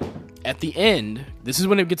 at the end, this is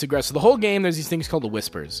when it gets aggressive. The whole game, there's these things called the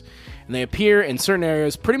Whispers, and they appear in certain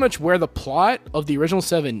areas, pretty much where the plot of the original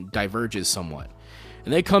 7 diverges somewhat,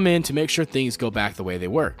 and they come in to make sure things go back the way they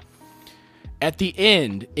were. At the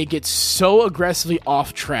end, it gets so aggressively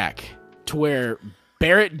off track to where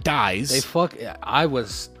Barrett dies. I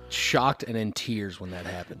was shocked and in tears when that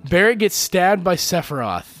happened. Barrett gets stabbed by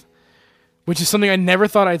Sephiroth, which is something I never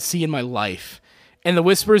thought I'd see in my life. And the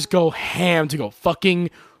Whispers go ham to go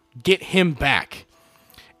fucking get him back.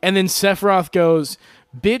 And then Sephiroth goes,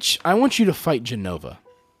 bitch, I want you to fight Genova.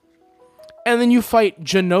 And then you fight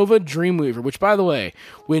Genova Dreamweaver, which, by the way,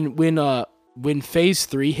 when Phase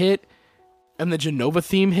 3 hit, and the Genova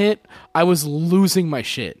theme hit, I was losing my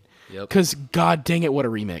shit. Yep. Because god dang it, what a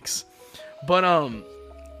remix. But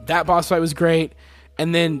that boss fight was great.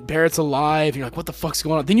 And then Barrett's alive. And you're like, what the fuck's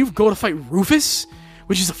going on? Then you go to fight Rufus,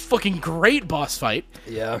 which is a fucking great boss fight.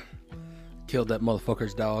 Yeah. Killed that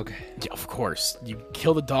motherfucker's dog. Yeah, of course. You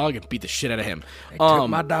kill the dog and beat the shit out of him. They took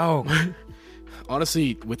my dog.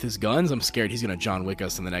 Honestly, with his guns, I'm scared he's going to John Wick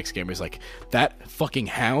us in the next game. He's like, that fucking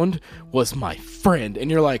hound was my friend.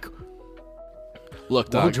 And you're like, look,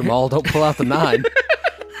 dog. Well, Jamal, don't pull out the 9.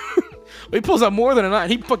 He pulls out more than a 9.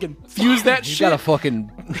 He fucking fused that shit. He's got a fucking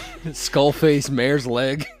skull face mare's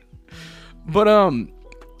leg. But,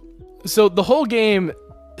 so the whole game,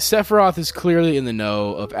 Sephiroth is clearly in the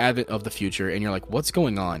know of Advent of the future, and you're like, what's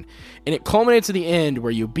going on? And it culminates at the end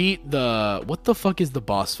where you beat what the fuck is the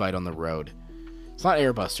boss fight on the road? It's not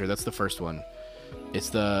Airbuster, that's the first one.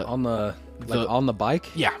 It's on the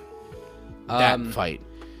bike? Yeah. That fight.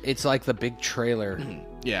 It's like the big trailer.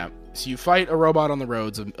 Yeah. So you fight a robot on the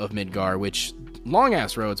roads of Midgar, which,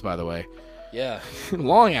 long-ass roads, by the way. Yeah.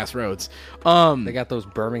 Long-ass roads. They got those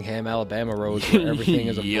Birmingham, Alabama roads where everything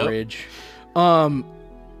is a bridge.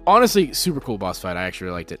 Honestly, super cool boss fight. I actually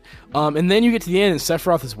really liked it. And then you get to the end, and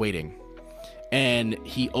Sephiroth is waiting. And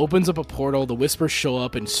he opens up a portal. The Whispers show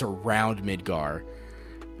up and surround Midgar.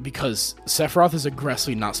 Because Sephiroth is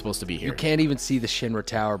aggressively not supposed to be here. You can't even see the Shinra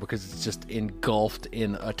Tower because it's just engulfed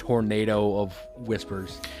in a tornado of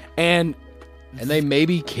Whispers. And they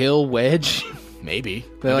maybe kill Wedge. Maybe.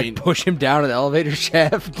 They push him down an elevator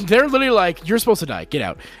shaft. They're literally like, you're supposed to die. Get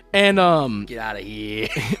out. And get out of here.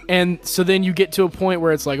 And so then you get to a point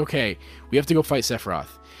where it's like, okay, we have to go fight Sephiroth.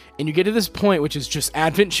 And you get to this point, which is just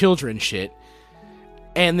Advent Children shit.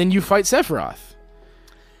 And then you fight Sephiroth.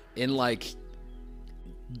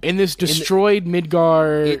 In this destroyed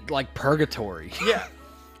Midgar... like purgatory. Yeah.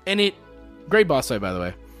 And great boss fight, by the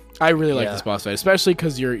way. I really like this boss fight, especially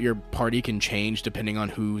because your party can change depending on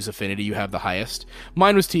whose affinity you have the highest.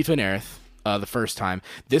 Mine was Tifa and Aerith the first time.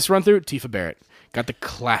 This run through, Tifa Barrett. Got the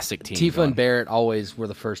classic team. Tifa and Barrett always were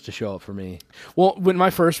the first to show up for me. Well, when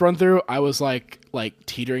my first run through, I was like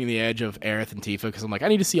teetering the edge of Aerith and Tifa because I'm like, I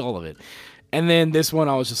need to see all of it. And then this one,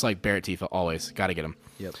 I was just like, Barrett, Tifa, always. Got to get them.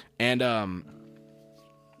 Yep. And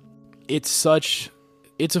it's such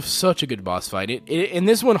a good boss fight. And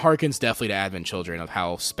this one harkens definitely to Advent Children of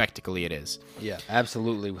how spectacle-y it is. Yeah,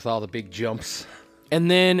 absolutely, with all the big jumps.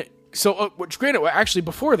 And then So, which granted, actually,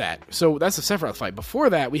 before that, so that's the Sephiroth fight. Before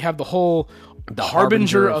that, we have the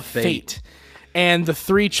Harbinger of Fate. And the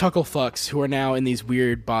 3 chuckle fucks who are now in these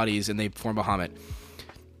weird bodies, and they form Bahamut.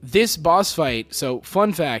 This boss fight, so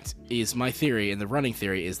fun fact is my theory, and the running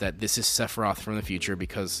theory is that this is Sephiroth from the future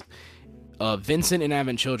because Vincent in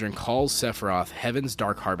Advent Children calls Sephiroth Heaven's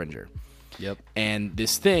Dark Harbinger. Yep. And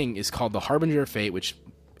this thing is called the Harbinger of Fate, which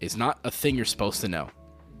is not a thing you're supposed to know.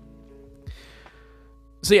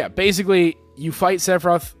 So yeah, basically, you fight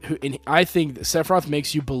Sephiroth, and I think Sephiroth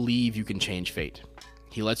makes you believe you can change fate.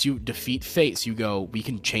 He lets you defeat fate, so you go, we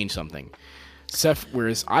can change something.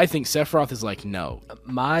 Whereas I think Sephiroth is like, no.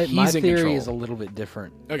 My theory is a little bit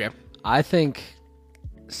different. Okay. I think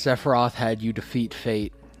Sephiroth had you defeat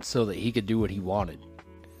fate so that he could do what he wanted.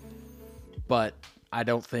 But I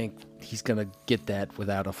don't think he's going to get that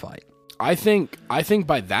without a fight. I think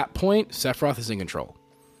by that point, Sephiroth is in control.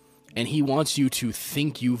 And he wants you to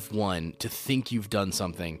think you've won, to think you've done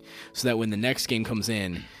something, so that when the next game comes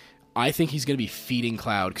in, I think he's going to be feeding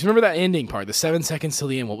Cloud. Because remember that ending part, the 7 seconds till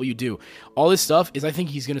the end, what will you do? All this stuff is I think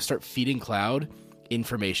he's going to start feeding Cloud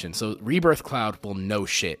information. So Rebirth Cloud will know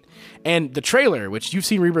shit. And the trailer, which you've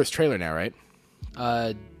seen Rebirth's trailer now, right?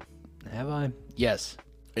 Have I? Yes.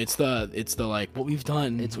 It's the like, what we've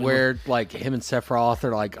done. It's where like him and Sephiroth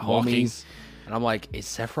are like homies. And I'm like, is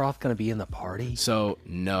Sephiroth going to be in the party? So,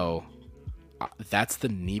 no. That's the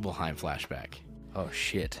Nibelheim flashback. Oh,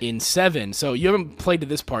 shit. In 7, so you haven't played to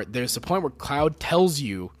this part, there's a point where Cloud tells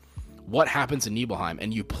you what happens in Nibelheim,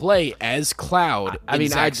 and you play as Cloud in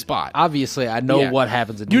Zack's spot. Obviously, I know what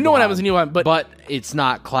happens in Nibelheim. You know what happens in Nibelheim, but it's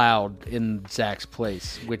not Cloud in Zack's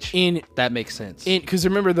place, which that makes sense. Because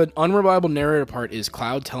remember, the unreliable narrator part is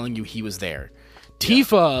Cloud telling you he was there.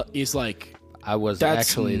 Tifa is like... I was That's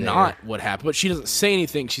actually there. not what happened, but she doesn't say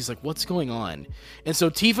anything. She's like, what's going on? And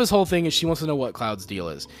so Tifa's whole thing is she wants to know what Cloud's deal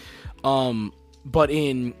is. But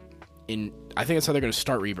in I think that's how they're going to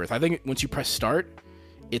start Rebirth. I think once you press start,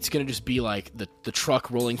 it's going to just be like the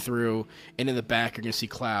truck rolling through, and in the back you're going to see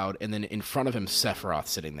Cloud, and then in front of him Sephiroth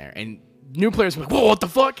sitting there. And new players will be like, whoa, what the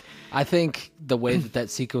fuck? I think the way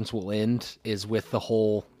that sequence will end is with the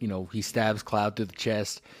whole, he stabs Cloud through the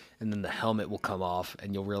chest, and then the helmet will come off,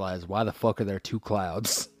 and you'll realize, why the fuck are there 2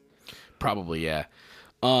 Clouds? Probably, yeah.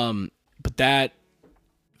 But that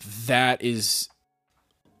is...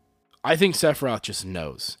 I think Sephiroth just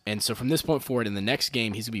knows. And so from this point forward, in the next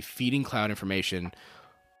game, he's going to be feeding Cloud information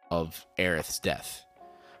of Aerith's death.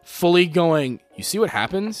 Fully going, you see what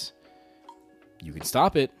happens? You can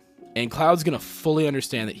stop it. And Cloud's going to fully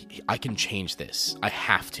understand that I can change this. I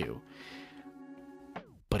have to.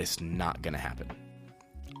 But it's not going to happen.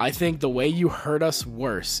 I think the way you hurt us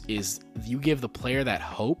worse is you give the player that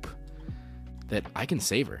hope that I can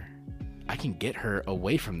save her. I can get her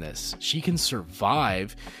away from this. She can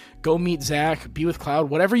survive. Go meet Zack, be with Cloud,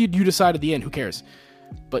 whatever you decide at the end, who cares?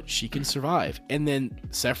 But she can survive. And then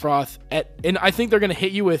Sephiroth, and I think they're going to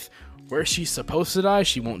hit you with where she's supposed to die,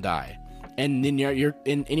 she won't die. And then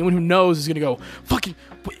and anyone who knows is going to go, fucking,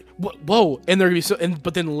 whoa. And they're going to be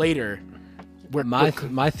but then later...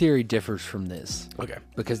 My theory differs from this. Okay.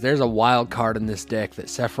 Because there's a wild card in this deck that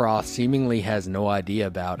Sephiroth seemingly has no idea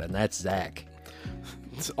about, and that's Zack.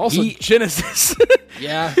 It's also Genesis.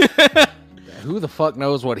 Yeah. Who the fuck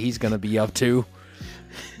knows what he's going to be up to?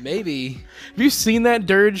 Maybe. Have you seen that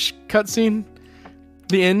Dirge cutscene?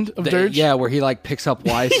 The end of Dirge? Yeah, where he like picks up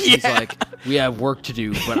Weiss. Yeah. He's like, we have work to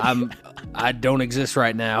do, but I don't exist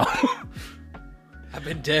right now. I've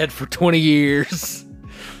been dead for 20 years.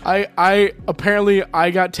 I apparently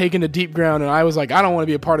got taken to deep ground, and I was like, I don't want to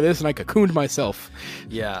be a part of this, and I cocooned myself.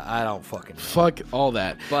 Yeah, I don't fucking know. Fuck all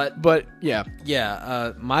that. But yeah.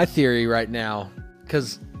 Yeah, my theory right now,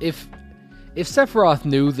 because if Sephiroth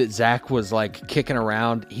knew that Zack was like kicking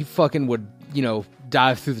around, he fucking would,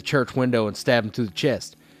 dive through the church window and stab him through the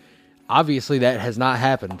chest. Obviously, that has not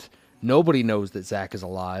happened. Nobody knows that Zack is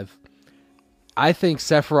alive. I think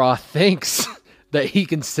Sephiroth thinks that he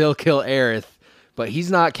can still kill Aerith, but he's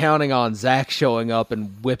not counting on Zack showing up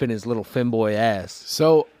and whipping his little femboy ass.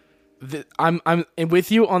 So I'm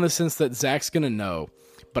with you on the sense that Zack's going to know,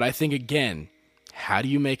 but I think, again, how do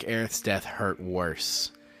you make Aerith's death hurt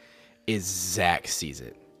worse? Is Zack sees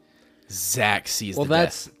it. Zack sees the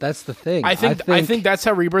death. Well, that's the thing. I think that's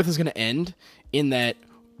how Rebirth is going to end, in that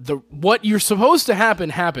what you're supposed to happen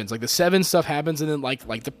happens. Like the 7 stuff happens, and then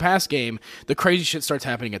like the past game, the crazy shit starts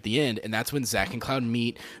happening at the end, and that's when Zack and Cloud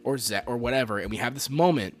meet, or whatever, and we have this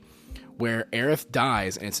moment where Aerith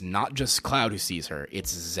dies, and it's not just Cloud who sees her,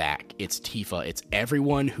 it's Zack, it's Tifa, it's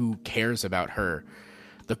everyone who cares about her.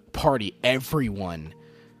 The party, everyone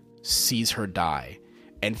sees her die.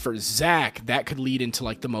 And for Zack, that could lead into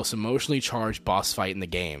like the most emotionally charged boss fight in the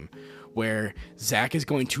game, where Zack is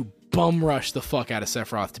going to bum rush the fuck out of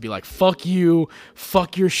Sephiroth to be like, fuck you,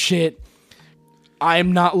 fuck your shit. I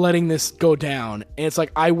am not letting this go down. And it's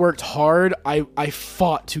like, I worked hard. I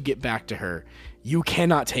fought to get back to her. You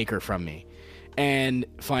cannot take her from me. And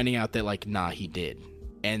finding out that like, nah, he did.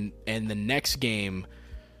 And the next game,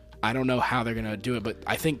 I don't know how they're gonna do it, but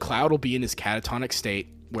I think Cloud will be in his catatonic state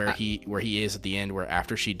where he is at the end, where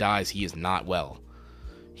after she dies, he is not well.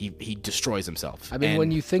 He destroys himself. I mean,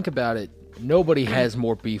 when you think about it, nobody has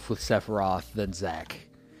more beef with Sephiroth than Zack.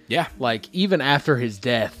 Yeah. Like, even after his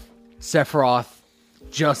death, Sephiroth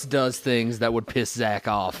just does things that would piss Zack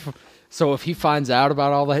off. So if he finds out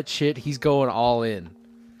about all that shit, he's going all in.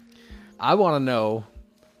 I want to know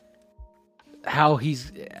how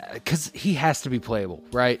because he has to be playable,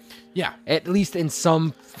 right? Yeah. At least in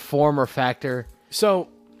some form or factor. So,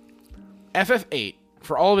 FF8,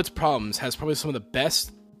 for all of its problems, has probably some of the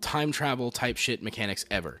best time travel type shit mechanics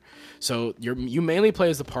ever. So, you mainly play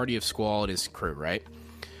as the party of Squall and his crew, right?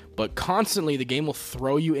 But constantly, the game will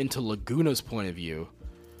throw you into Laguna's point of view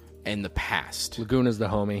in the past. Laguna's the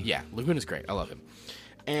homie. Yeah, Laguna's great. I love him.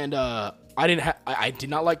 And I did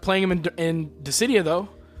not like playing him in Dissidia, though.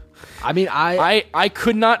 I mean, I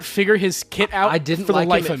could not figure his kit out. I didn't for the like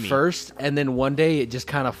life him of at me. first, and then one day it just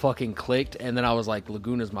kind of fucking clicked, and then I was like,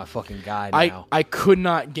 Laguna's my fucking guy now. I could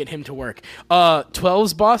not get him to work.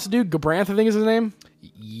 12's boss dude, Gabranth, I think is his name.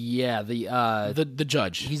 Yeah, The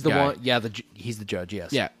judge. he's the guy. one. Yeah, he's the judge.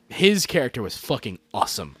 Yes. Yeah, his character was fucking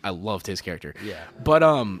awesome. I loved his character. Yeah. But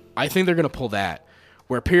I think they're gonna pull that,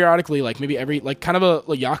 where periodically, like maybe every like kind of a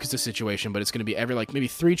Yakuza situation, but it's gonna be every like maybe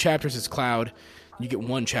 3 chapters is Cloud, and you get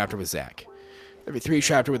 1 chapter with Zack. Every 3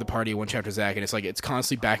 chapter with the party, 1 chapter Zack, and it's like it's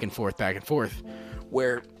constantly back and forth.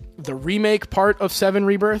 Where the remake part of 7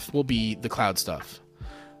 Rebirth will be the Cloud stuff.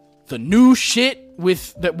 The new shit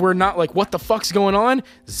with that we're not like, what the fuck's going on?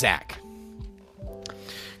 Zack.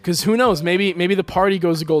 Because who knows? Maybe the party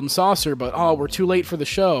goes to Golden Saucer, but we're too late for the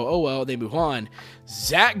show. Oh well, they move on.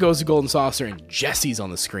 Zack goes to Golden Saucer and Jesse's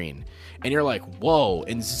on the screen, and you're like, whoa!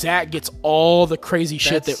 And Zack gets all the crazy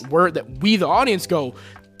shit that we the audience go,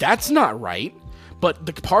 that's not right. But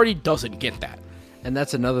the party doesn't get that. And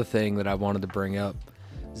that's another thing that I wanted to bring up.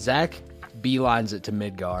 Zack beelines it to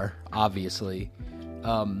Midgar, obviously.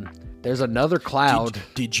 There's another Cloud.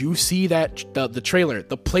 Did you see that the trailer?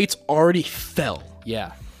 The plates already fell.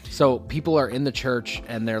 Yeah. So people are in the church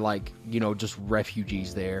and they're like, just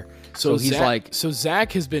refugees there. So he's like, so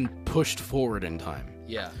Zack has been pushed forward in time.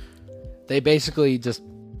 yeah. They basically just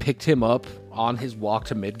picked him up on his walk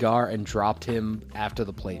to Midgar and dropped him after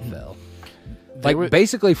the plate fell.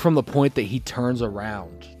 Basically from the point that he turns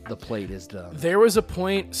around, the plate is done. There was a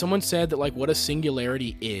point, someone said that like what a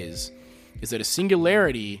singularity is that a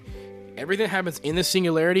singularity, everything that happens in the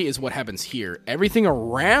singularity is what happens here. Everything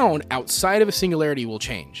around outside of a singularity will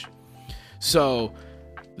change. So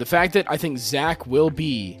the fact that I think Zack will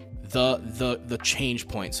be the change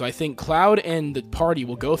point. So I think Cloud and the party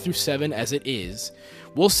will go through 7 as it is.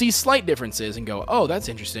 We'll see slight differences and go, oh, that's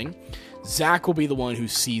interesting. Zack will be the one who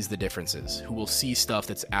sees the differences, who will see stuff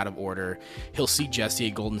that's out of order. He'll see Jesse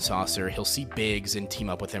at Golden Saucer. He'll see Biggs and team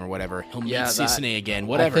up with him or whatever. He'll meet Cissnei again,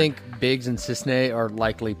 whatever. I think Biggs and Cissnei are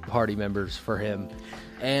likely party members for him.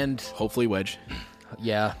 And hopefully Wedge.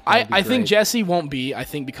 Yeah. I think Jessie won't be. I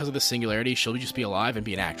think because of the singularity, she'll just be alive and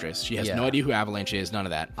be an actress. She has no idea who Avalanche is, none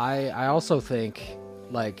of that. I also think,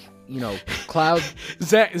 Cloud...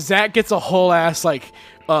 Zack gets a whole ass,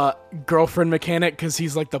 girlfriend mechanic because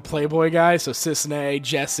he's like the playboy guy. So Cissnei,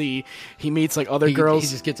 Jesse, he meets other girls. He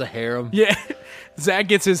just gets a harem. Yeah, Zack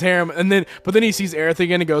gets his harem, but then he sees Aerith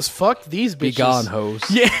again and goes, "Fuck these bitches, be gone, hoes."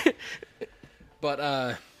 Yeah,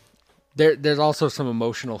 but there's also some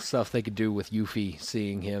emotional stuff they could do with Yuffie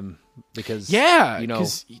seeing him because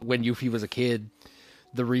when Yuffie was a kid,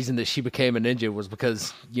 the reason that she became a ninja was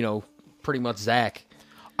because pretty much Zack.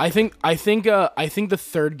 I think the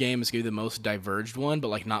third game is going to be the most diverged one,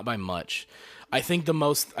 but not by much. I think the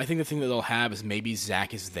thing that they'll have is maybe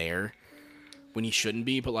Zack is there when he shouldn't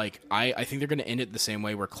be, but I think they're going to end it the same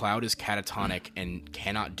way where Cloud is catatonic and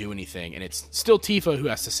cannot do anything, and it's still Tifa who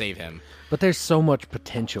has to save him. But there's so much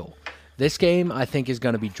potential. This game, I think, is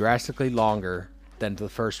going to be drastically longer than the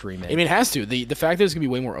first remake. I mean, it has to. The fact that it's going to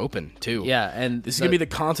be way more open, too. Yeah, and this is going to be the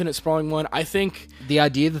continent sprawling one. I think the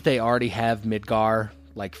idea that they already have Midgar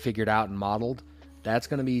figured out and modeled, that's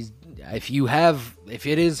going to be, if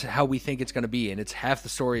it is how we think it's going to be, and it's half the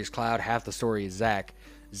story is Cloud, half the story is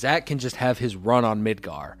Zack can just have his run on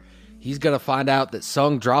Midgar. He's going to find out that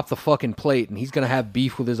Sung dropped the fucking plate, and he's going to have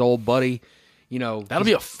beef with his old buddy. That'll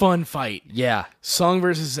be a fun fight. Yeah. Sung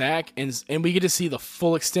versus Zack, and we get to see the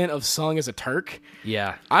full extent of Sung as a Turk.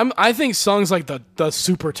 Yeah. I think Sung's like the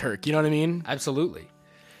super Turk. You know what I mean? Absolutely.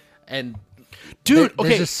 And dude,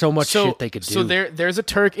 there's just so much shit they could do. So there's a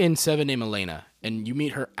Turk in 7 named Elena, and you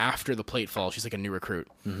meet her after the plate fall. She's like a new recruit.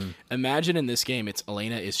 Mm-hmm. Imagine in this game, it's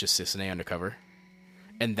Elena is just Sisane undercover,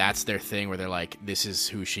 and that's their thing where they're like, this is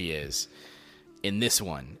who she is. In this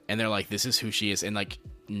one, and they're like, this is who she is, and like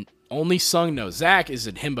only Sung knows. Zack is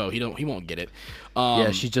a himbo. He won't get it.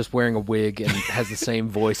 Yeah, she's just wearing a wig and has the same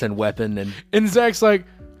voice and weapon, and Zack's like,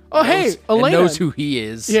 oh, hey, Elena. Knows who he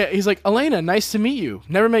is. Yeah, he's like, Elena, nice to meet you.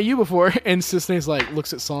 Never met you before. And Sisane's like,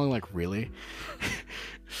 looks at Sung like, really?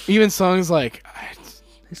 Even Sung's like,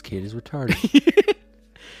 this kid is retarded.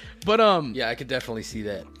 But yeah, I could definitely see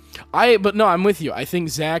that. But no, I'm with you. I think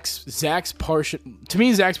Zack's portion, to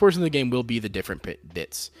me, Zack's portion of the game will be the different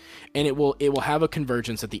bits, and it will have a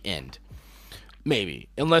convergence at the end. Maybe,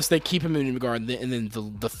 unless they keep him in regard, and then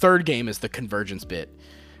the third game is the convergence bit.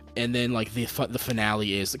 And then like the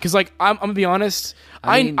finale is because like I'm gonna be honest,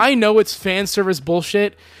 I know it's fan service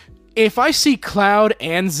bullshit. If I see Cloud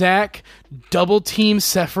and Zack double team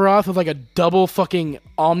Sephiroth with like a double fucking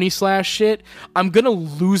Omni Slash shit, I'm gonna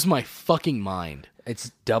lose my fucking mind.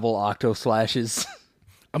 It's double Octo Slashes.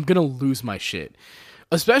 I'm gonna lose my shit,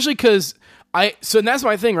 especially because and that's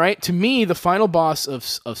my thing, right? To me, the final boss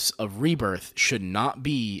of Rebirth should not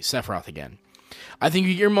be Sephiroth again. I think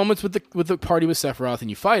you get your moments with the party with Sephiroth and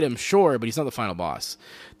you fight him, sure, but he's not the final boss.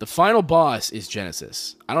 The final boss is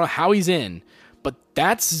Genesis. I don't know how he's in, but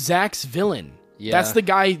that's Zack's villain. Yeah. That's the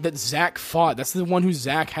guy that Zack fought. That's the one who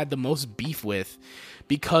Zack had the most beef with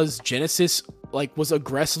because Genesis like was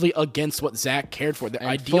aggressively against what Zack cared for. The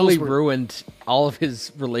ideals fully ruined all of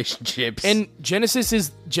his relationships. And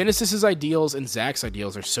Genesis's ideals and Zack's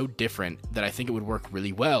ideals are so different that I think it would work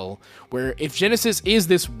really well. Where if Genesis is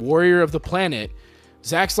this warrior of the planet,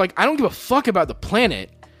 Zack's like, I don't give a fuck about the planet.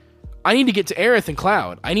 I need to get to Aerith and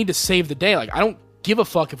Cloud. I need to save the day. Like, I don't give a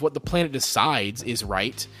fuck if what the planet decides is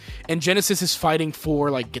right. And Genesis is fighting for,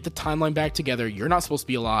 like, get the timeline back together. You're not supposed to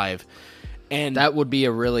be alive. And that would be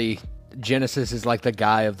a really... Genesis is like the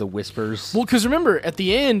guy of the whispers. Well, because remember, at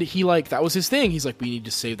the end, he, like, that was his thing. He's like, we need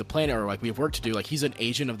to save the planet, or, like, we have work to do. Like, he's an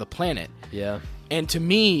agent of the planet. Yeah. And to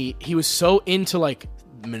me, he was so into, like,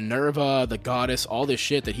 Minerva, the goddess, all this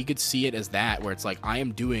shit that he could see it as that, where it's like, I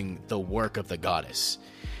am doing the work of the goddess.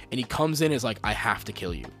 And he comes in as like, I have to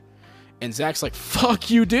kill you. And Zack's like,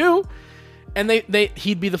 fuck you do. And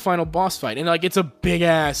he'd be the final boss fight. And like, it's a big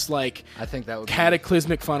ass, like, I think that would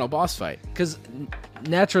cataclysmic final boss fight. Because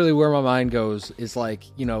naturally where my mind goes is like,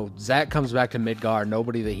 Zack comes back to Midgar,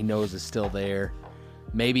 nobody that he knows is still there.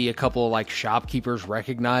 Maybe a couple of like shopkeepers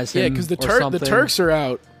recognize him. Yeah, because the Turks are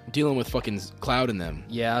out dealing with fucking Cloud and them.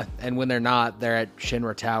 Yeah, and when they're not, they're at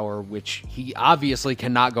Shinra Tower, which he obviously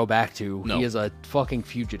cannot go back to. No. He is a fucking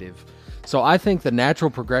fugitive. So I think the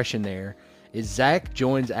natural progression there is Zack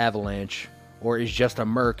joins Avalanche, or is just a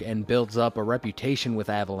merc and builds up a reputation with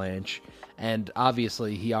Avalanche, and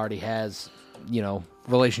obviously he already has,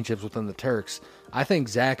 relationships within the Turks. I think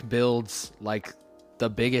Zack builds, like, the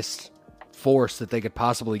biggest force that they could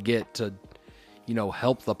possibly get to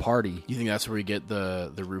help the party. You think that's where we get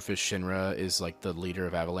the Rufus Shinra is like the leader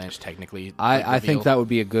of Avalanche technically? I think that would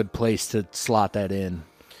be a good place to slot that in.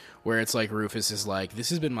 Where it's like Rufus is like, this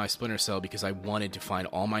has been my Splinter Cell because I wanted to find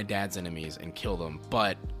all my dad's enemies and kill them,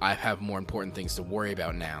 but I have more important things to worry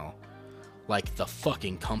about now. Like the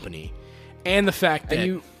fucking company. And the fact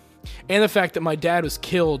that my dad was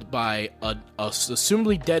killed by a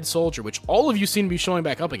assumably dead soldier, which all of you seem to be showing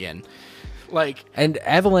back up again. Like, and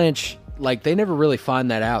Avalanche, like, they never really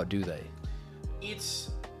find that out, do they?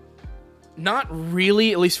 It's not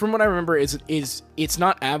really, at least from what I remember, is it's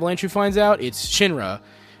not Avalanche who finds out, it's Shinra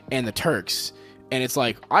and the Turks. And it's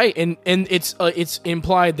like, it's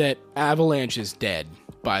implied that Avalanche is dead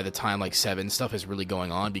by the time, like, 7 stuff is really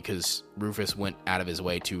going on, because Rufus went out of his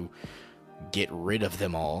way to get rid of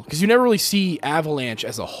them all. Because you never really see Avalanche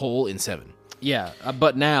as a whole in 7. Yeah,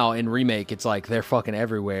 but now in Remake, it's like they're fucking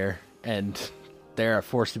everywhere, and they're a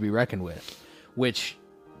force to be reckoned with. Which,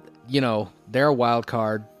 they're a wild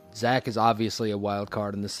card. Zack is obviously a wild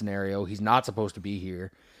card in this scenario. He's not supposed to be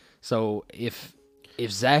here. So if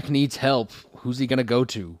Zack needs help, who's he going to go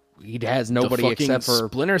to? He has nobody except for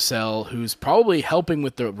Splinter Cell, who's probably helping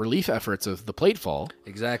with the relief efforts of the platefall.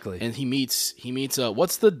 Exactly. And he meets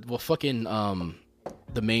what's the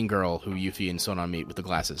the main girl who Yuffie and Sonon meet with the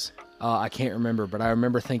glasses? I can't remember, but I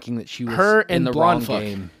remember thinking that she was her and in the Blonde wrong Fuck.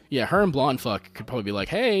 game. Yeah, her and Blonde Fuck could probably be like,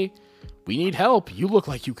 hey, we need help. You look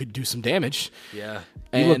like you could do some damage. Yeah.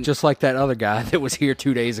 You look just like that other guy that was here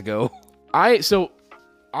 2 days ago.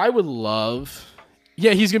 I would love.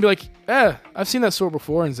 Yeah, he's gonna be like, I've seen that sword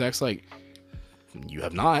before, and Zach's like, you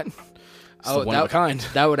have not. It's the one of a kind.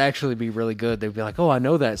 That would actually be really good. They'd be like, oh, I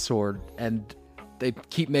know that sword, and they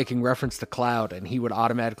keep making reference to Cloud, and he would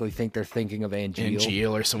automatically think they're thinking of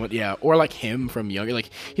Angeal or someone, yeah, or like him from Younger. Like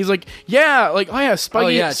he's like, yeah, like oh yeah, spiky. Oh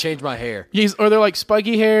yeah, change my hair. Or they're like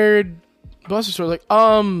spiky haired Buster Sword. Like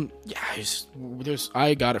yeah,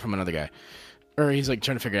 I got it from another guy, or he's like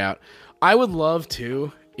trying to figure it out. I would love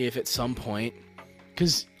to if at some point,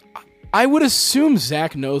 because I would assume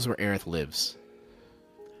Zach knows where Aerith lives.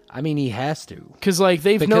 I mean, he has to. Because, like,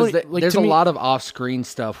 they've known... There's a lot of off-screen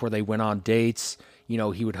stuff where they went on dates. You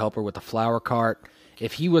know, he would help her with the flower cart.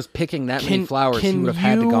 If he was picking that many flowers, he would have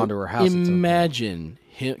had to gone to her house. Imagine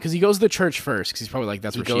him... Because he goes to the church first, because he's probably like,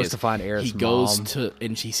 that's where she is. He goes to find Aerith's mom. He goes to...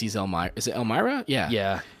 And he sees Elmira. Is it Elmira? Yeah.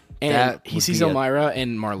 Yeah. And he sees Elmira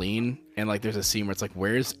and Marlene, and, like, there's a scene where it's like,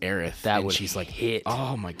 where's Aerith? And she's like, hit.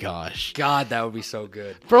 Oh, my gosh. God, that would be so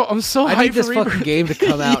good. Bro, I'm so hyped I need this for fucking game to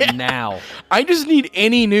come out now. I just need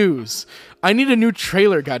any news. I need a new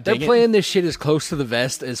trailer, goddammit. They're playing this shit as close to the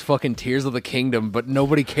vest as fucking Tears of the Kingdom, but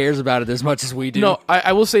nobody cares about it as much as we do. No,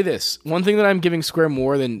 I will say this. One thing that I'm giving Square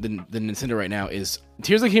more than Nintendo right now is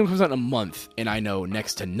Tears of the Kingdom comes out in a month, and I know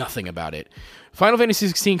next to nothing about it. Final Fantasy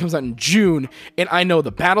 16 comes out in June, and I know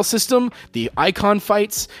the battle system, the icon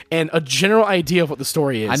fights, and a general idea of what the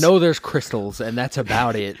story is. I know there's crystals, and that's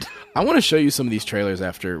about it. I want to show you some of these trailers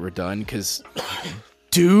after we're done, because,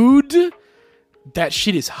 dude, that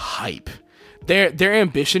shit is hype. Their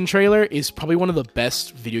Ambition trailer is probably one of the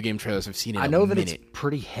best video game trailers I've seen in a minute. I know that it's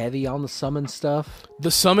pretty heavy on the summon stuff.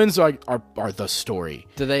 The summons are the story.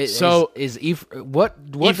 Do they? So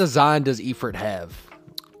what design does Ifrit have?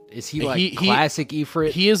 Is he like classic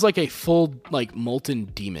Ifrit? He is like a full like molten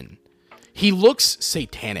demon. He looks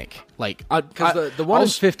satanic. Like because the one in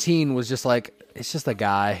 15 was just like it's just a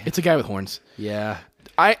guy. It's a guy with horns. Yeah.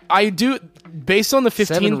 I do based on the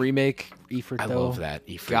 15 7 remake Ifrit. I love that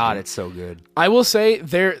Ifrit. God, it's so good. I will say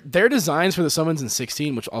their designs for the summons in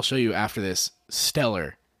 16, which I'll show you after this,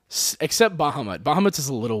 stellar. Except Bahamut. Bahamut's is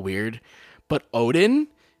a little weird, but Odin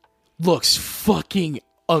looks fucking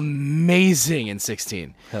amazing in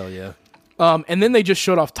 16. Hell yeah. And then they just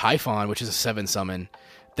showed off Typhon, which is a 7 summon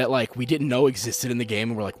that like we didn't know existed in the game,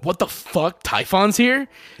 and we're like, what the fuck? Typhon's here?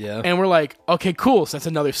 Yeah. And we're like, okay, cool. So that's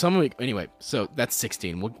another summon. Anyway, so that's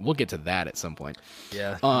 16. We'll get to that at some point.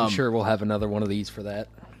 Yeah. I'm sure we'll have another one of these for that.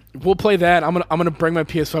 We'll play that. I'm gonna bring my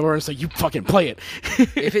PS5 over and say, you fucking play it.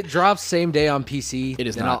 If it drops same day on PC, it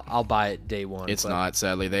is then not. I'll buy it day one. It's not,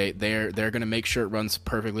 sadly. They're gonna make sure it runs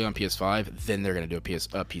perfectly on PS5. Then they're gonna do a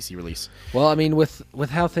PC release. Well, I mean, with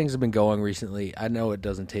how things have been going recently, I know it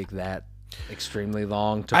doesn't take that extremely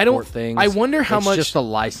long to port things. I wonder how much. It's just the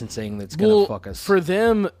licensing that's gonna fuck us. For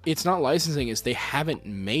them, it's not licensing; it's they haven't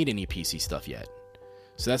made any PC stuff yet.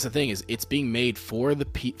 So that's the thing, is it's being made for the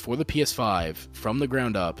PS5 from the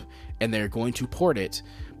ground up, and they're going to port it,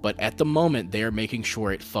 but at the moment they're making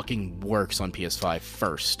sure it fucking works on PS5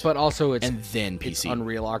 first. But also and then PC. It's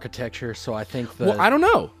Unreal architecture, so I think Well, I don't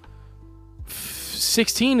know.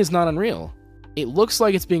 16 is not Unreal. It looks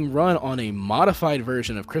like it's being run on a modified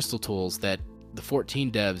version of Crystal Tools that the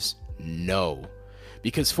 14 devs know.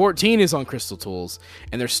 Because 14 is on Crystal Tools,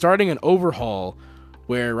 and they're starting an overhaul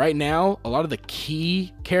where right now, a lot of the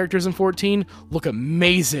key characters in 14 look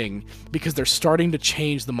amazing because they're starting to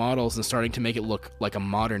change the models and starting to make it look like a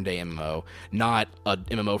modern-day MMO, not a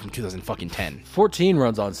MMO from 2010. 14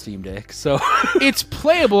 runs on Steam Deck, so... It's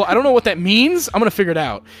playable. I don't know what that means. I'm going to figure it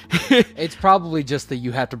out. It's probably just that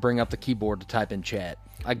you have to bring up the keyboard to type in chat.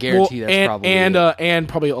 I guarantee that's probably and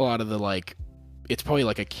probably a lot of the, like... It's probably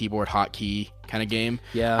like a keyboard hotkey kind of game.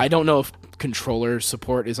 Yeah. I don't know if controller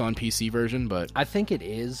support is on PC version, but... I think it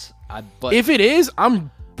is. But if it is,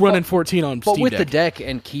 I'm running 14 on Steam Deck. But with the deck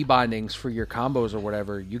and key bindings for your combos or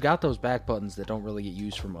whatever, you got those back buttons that don't really get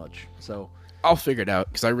used for much. So I'll figure it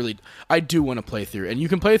out, because I do want to play through. And you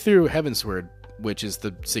can play through Heavensward, which is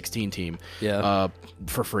the 16 team,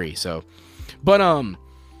 for free. So, but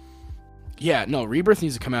yeah, no, Rebirth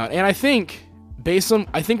needs to come out, and I think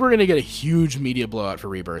we're gonna get a huge media blowout for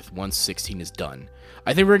Rebirth once 16 is done.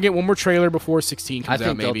 I think we're gonna get one more trailer before 16 comes out. I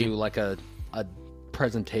think maybe they'll do like a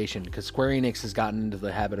presentation, because Square Enix has gotten into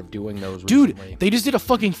the habit of doing those recently. Dude, they just did a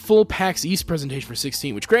fucking full PAX East presentation for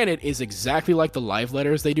 16, which granted is exactly like the live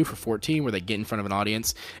letters they do for 14, where they get in front of an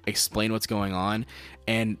audience, explain what's going on,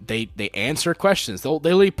 and they answer questions. They'll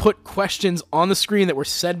literally put questions on the screen that were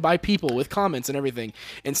said by people with comments and everything,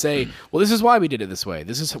 and say, "Well, this is why we did it this way.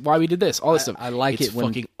 This is why we did this." All this stuff. I like it's it when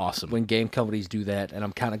fucking awesome when game companies do that, and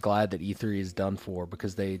I'm kind of glad that E3 is done for,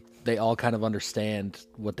 because they all kind of understand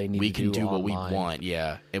what they need to do. We can do what we online. want,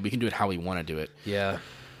 yeah, and we can do it how we want to do it. Yeah,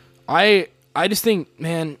 I just think,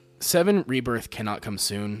 man, 7 Rebirth cannot come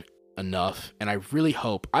soon enough, and I really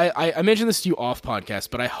hope I mentioned this to you off podcast,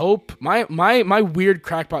 but I hope my weird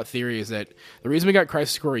crackpot theory is that the reason we got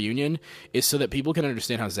Crisis Core Reunion is so that people can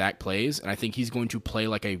understand how Zack plays, and I think he's going to play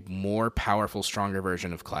like a more powerful, stronger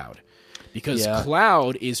version of Cloud, because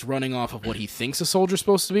Cloud is running off of what he thinks a soldier's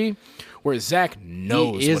supposed to be, whereas Zack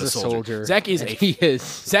knows what a soldier. Zack is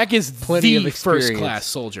the first class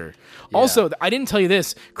soldier. Yeah. Also, I didn't tell you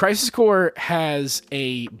this, Crisis Core has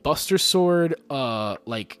a Buster Sword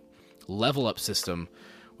like level up system,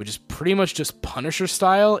 which is pretty much just Punisher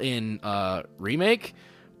style in Remake,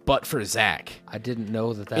 but for Zack. I didn't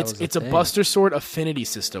know that was it's a Buster Sword affinity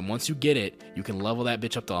system. Once you get it, you can level that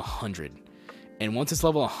bitch up to 100. And once it's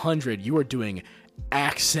level 100, you are doing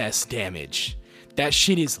access damage. That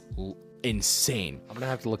shit is insane. I'm gonna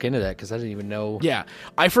have to look into that, because I didn't even know. Yeah,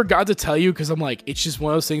 I forgot to tell you, because I'm like, it's just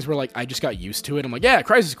one of those things where like I just got used to it. I'm like, yeah,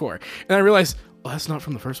 Crisis Core, and I realized, oh, that's not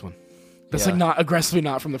from the first one. That's like not aggressively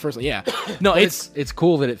not from the first one. Yeah, no, it's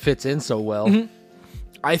cool that it fits in so well.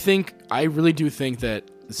 Mm-hmm. I really do think that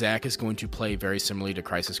Zack is going to play very similarly to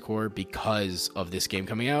Crisis Core because of this game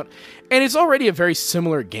coming out, and it's already a very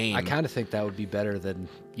similar game. I kind of think that would be better than,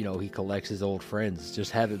 he collects his old friends.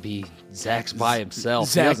 Just have it be Zack's by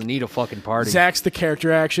himself. He doesn't need a fucking party. Zack's the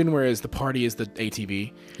character action, whereas the party is the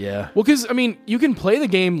ATB. Yeah. Well, because, you can play the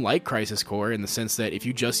game like Crisis Core in the sense that if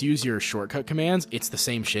you just use your shortcut commands, it's the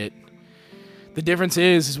same shit. The difference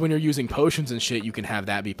is when you're using potions and shit, you can have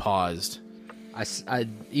that be paused. I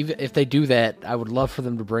even if they do that, I would love for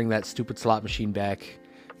them to bring that stupid slot machine back,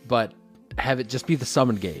 but have it just be the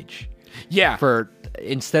summon gauge. Yeah. For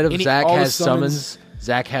instead of Zack has summons,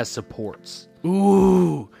 Zack has supports.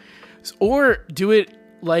 Ooh. Or do it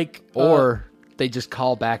like or they just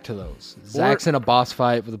call back to those. Zack's in a boss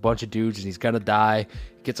fight with a bunch of dudes and he's gonna die.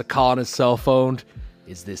 Gets a call on his cell phone.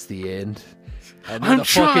 Is this the end? I'm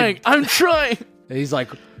trying. I'm trying. And he's like,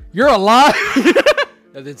 "You're alive."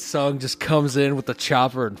 And then Sung just comes in with the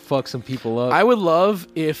chopper and fucks some people up. I would love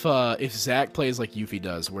if Zack plays like Yuffie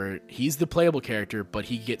does, where he's the playable character, but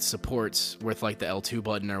he gets supports with like the L2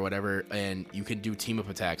 button or whatever, and you can do team up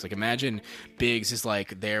attacks. Like imagine Biggs is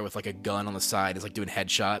like there with like a gun on the side, is like doing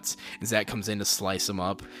headshots, and Zack comes in to slice him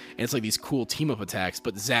up, and it's like these cool team up attacks.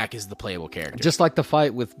 But Zack is the playable character, just like the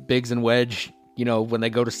fight with Biggs and Wedge. When they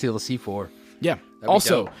go to steal the C4. Yeah.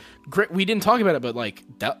 Also, great. We didn't talk about it, but like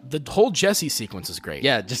the whole Jesse sequence is great.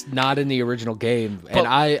 Yeah, just not in the original game, and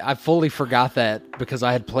I fully forgot that because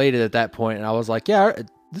I had played it at that point, and I was like, yeah,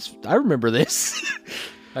 I remember this.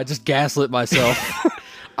 I just gaslit myself.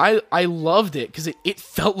 I loved it because it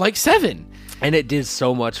felt like 7, and it did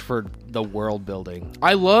so much for the world building.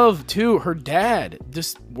 I love too her dad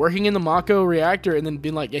just working in the Mako reactor and then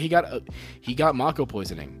being like, yeah, he got Mako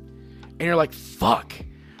poisoning, and you're like, fuck.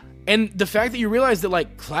 And the fact that you realize that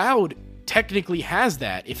like Cloud technically has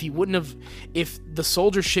that, if the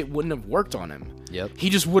soldier shit wouldn't have worked on him. Yep.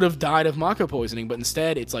 He just would have died of Mako poisoning, but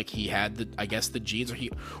instead it's like he had the genes,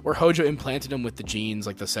 or Hojo implanted him with the genes,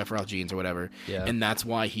 like the Sephiroth genes or whatever. Yeah. And that's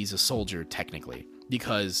why he's a soldier technically,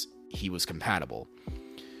 because he was compatible.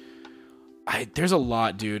 There's a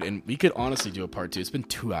lot, dude, and we could honestly do a part 2. It's been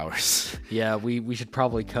 2 hours. Yeah, we should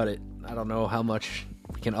probably cut it. I don't know how much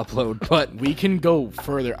we can upload, but we can go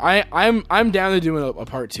further. I'm down to doing a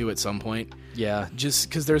part 2 at some point. Yeah, just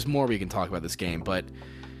because there's more we can talk about this game. But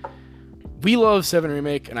we love 7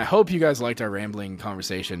 Remake, and I hope you guys liked our rambling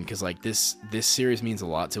conversation, because like this series means a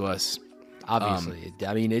lot to us. Obviously,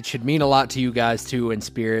 I mean, it should mean a lot to you guys too in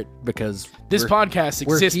spirit, because this podcast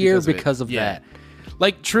exists. We're here because of that.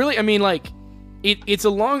 Like truly, I mean, like it's a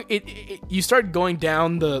long. You start going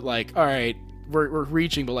down the like, all right, we're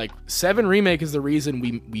reaching, but like 7 Remake is the reason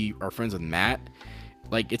we are friends with Matt.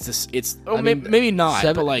 Like maybe not,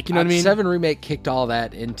 but like, you know what I mean? 7 Remake kicked all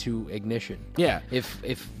that into ignition. Yeah.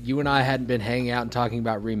 If you and I hadn't been hanging out and talking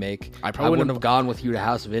about Remake, I probably wouldn't have gone with you to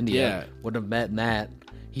House of India. Yeah. Wouldn't have met Matt.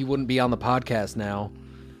 He wouldn't be on the podcast now.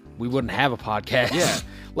 We wouldn't have a podcast. Yeah.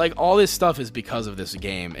 Like all this stuff is because of this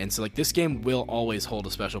game. And so like this game will always hold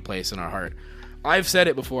a special place in our heart. I've said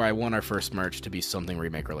it before, I want our first merch to be something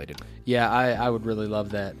Remake related. Yeah, I would really love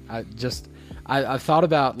that. I've thought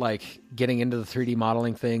about like getting into the 3D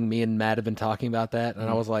modeling thing. Me and Matt have been talking about that, and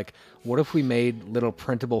I was like, what if we made little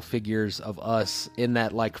printable figures of us in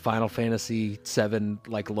that like Final Fantasy VII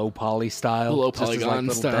like low poly style, Low just as, like, polygon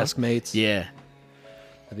little style. desk mates? Yeah,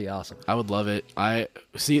 That'd be awesome. I would love it.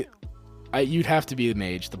 You'd have to be the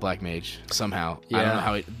mage, the black mage, somehow. I don't Yeah. know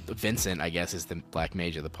how Vincent, I guess, is the black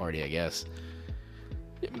mage of the party, I guess.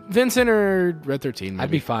 Vincent or Red 13, maybe.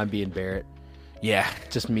 I'd be fine being Barrett. Yeah.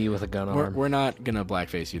 Just me with a gun arm. We're not going to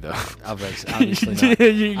blackface you, though. Obviously not.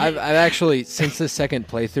 I've actually, since the second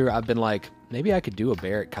playthrough, I've been like, maybe I could do a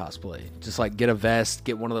Barrett cosplay. Just like get a vest,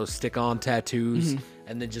 get one of those stick-on tattoos,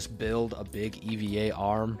 and then just build a big EVA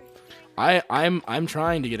arm. I'm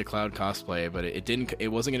trying to get a Cloud cosplay, but it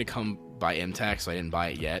wasn't going to come by MTAC, so I didn't buy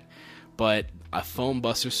it yet. But a foam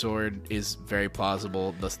buster sword is very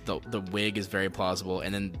plausible. The wig is very plausible,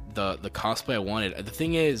 and then the cosplay I wanted. The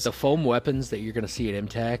thing is, The foam weapons that you're going to see at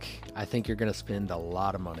MTAC, I think you're going to spend a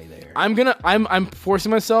lot of money there. I'm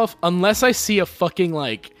forcing myself unless I see a fucking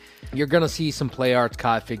like. You're going to see some Play Arts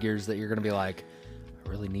Kai figures that you're going to be like, I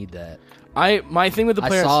really need that. My thing with the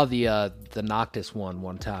players. I saw the Noctis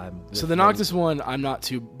one time. So the Noctis one, I'm not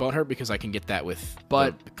too butthurt because I can get that with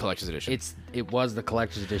the collector's edition. It was the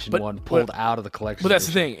collector's edition But- one pulled but- out of the collector's But that's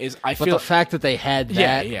the edition. thing is, I But feel the fact that they had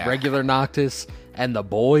that Yeah. regular Noctis and the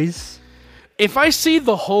boys, if I see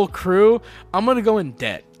the whole crew, I'm gonna go in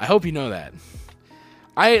debt. I hope you know that.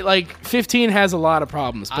 15 has a lot of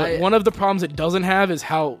problems, but one of the problems it doesn't have is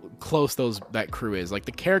how close that crew is. Like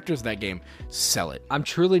the characters in that game sell it. I'm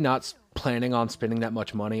truly not planning on spending that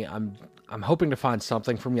much money. I'm hoping to find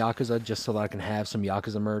something from Yakuza just so that I can have some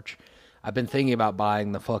Yakuza merch. I've been thinking about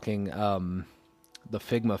buying the fucking the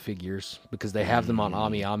Figma figures because they have them on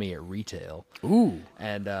Ami Ami at retail. Ooh.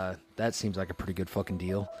 And that seems like a pretty good fucking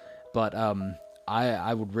deal. But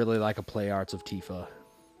I would really like a Play Arts of Tifa.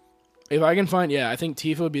 If I can find, I think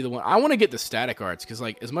Tifa would be the one. I want to get the static arts because,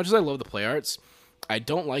 like, as much as I love the play arts, I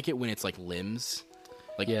don't like it when it's like limbs.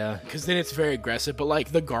 Like, Yeah. because then it's very aggressive. But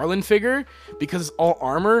like the Garland figure, because it's all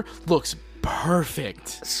armor, looks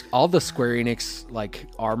perfect. All the Square Enix like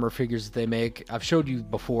armor figures that they make, I've showed you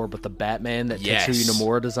before, but the Batman that Yes. Tetsuya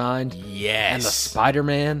Nomura designed, Yes. and the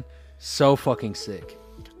Spider-Man, so fucking sick.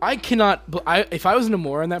 I cannot. If I was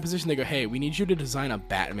Nomura in that position, they go, "Hey, we need you to design a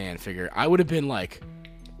Batman figure." I would have been like,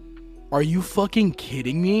 "Are you fucking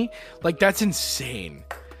kidding me? Like that's insane."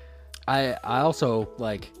 I also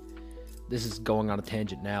like, this is going on a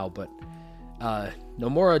tangent now, but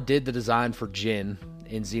Nomura did the design for Jin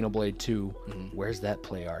in Xenoblade 2. Where's that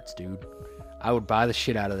Play Arts, dude? I would buy the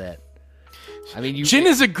shit out of that. I mean, Jin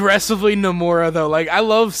is aggressively Nomura though. Like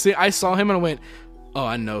I saw him and I went, "Oh,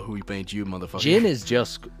 I know who made you, motherfucker." Jin is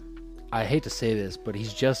just, I hate to say this, but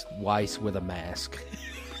he's just Weiss with a mask.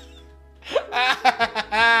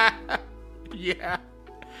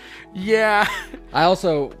 Yeah. I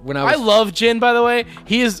also, when I I was, love Jin, by the way.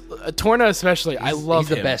 He is Torna especially. I love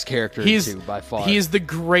he's him. the best character He's too, by far. He is the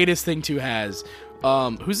greatest thing to has.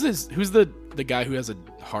 Who's this? Who's the guy who has a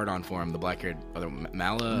hard on for him? The black haired other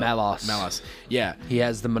Malos. Malos. Yeah. He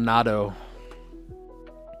has the Monado.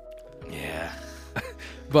 Yeah.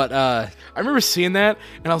 But I remember seeing that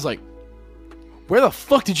and I was like, "Where the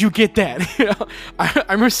fuck did you get that?" You know? I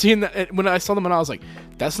remember seeing that when I saw them and I was like,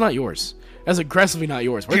 "That's not yours. That's aggressively not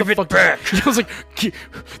yours. Where Give the it fuck back." I was like,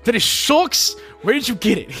 "That is Shulk's. Where did you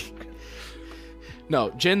get it?" No,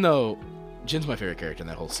 Jin's my favorite character in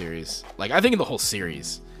that whole series. Like, I think in the whole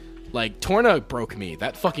series. Like, Torna broke me.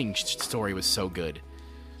 That fucking story was so good.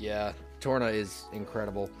 yeah, Torna is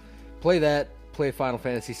incredible. Play that. Play Final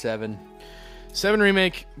Fantasy VII. 7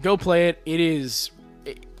 Remake, go play it.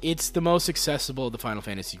 It's the most accessible of the Final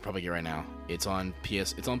Fantasy you can probably get right now. It's on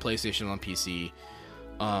it's on PlayStation, on PC.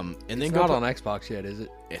 And then It's go not on Xbox yet, is it?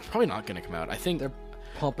 It's probably not going to come out. I think They're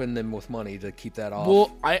pumping them with money to keep that off.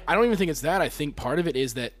 Well, I don't even think it's that. I think part of it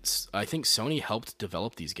is that I think Sony helped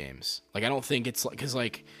develop these games. Like, I don't think it's like, because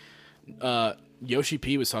like Yoshi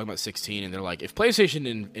P was talking about 16, and they're like, if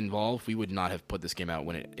PlayStation involved, we would not have put this game out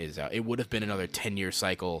when it is out. It would have been another 10-year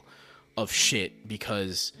cycle of shit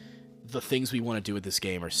because the things we want to do with this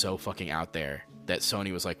game are so fucking out there that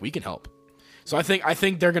Sony was like, we can help. So I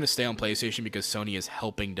think they're going to stay on PlayStation because Sony is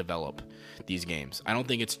helping develop these games. I don't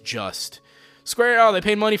think it's just Square, they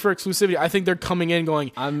paid money for exclusivity. I think they're coming in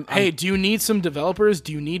going, hey, do you need some developers?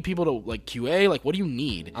 Do you need people to like QA? Like, what do you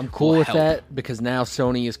need? I'm cool with that because now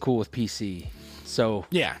Sony is cool with PC. So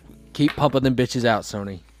yeah, keep pumping them bitches out,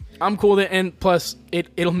 Sony. I'm cool with it, and plus,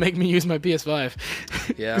 it'll make me use my PS5.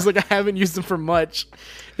 Yeah. Because, like, I haven't used them for much.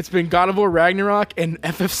 It's been God of War Ragnarok and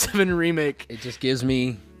FF7 Remake. It just gives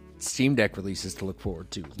me Steam Deck releases to look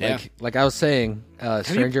forward to. Yeah. Like I was saying,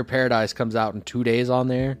 Stranger Paradise comes out in 2 days on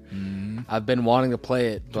there. I've been wanting to play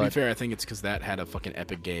it, but To be fair, I think it's because that had a fucking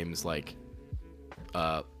Epic Games, like...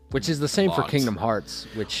 which is the same for logs. Kingdom Hearts,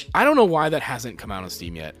 which... I don't know why that hasn't come out on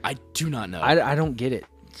Steam yet. I do not know. I don't get it.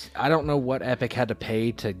 I don't know what Epic had to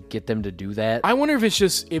pay to get them to do that. I wonder if it's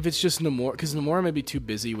just Nomura, because Nomura may be too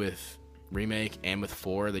busy with Remake and with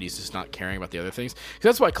 4 that he's just not caring about the other things. Because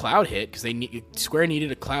that's why Cloud hit, because Square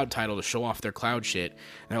needed a Cloud title to show off their Cloud shit. And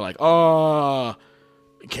they're like, oh,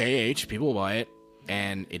 KH, people will buy it,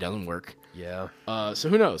 and it doesn't work. Yeah. So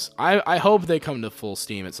who knows? I hope they come to full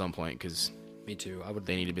Steam at some point, because Me too.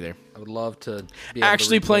 they need to be there. I would love to be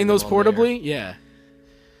Actually able to playing replay those them on portably? Yeah.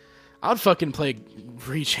 I'd fucking play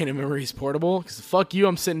Chain of Memories portable, because fuck you,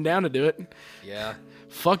 I'm sitting down to do it. there. Yeah.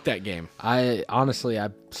 Fuck that game. I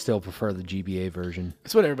still prefer the GBA version.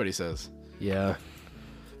 That's what everybody says. Yeah.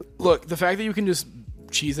 Look, the fact that you can just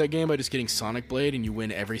cheese that game by just getting Sonic Blade and you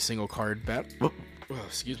win every single card battle.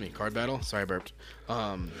 Card battle. Sorry, I burped.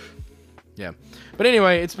 Yeah. But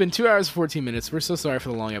anyway, it's been 2 hours and 14 minutes. We're so sorry for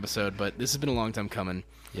the long episode, but this has been a long time coming.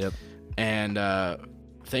 Yep. And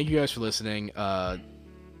thank you guys for listening.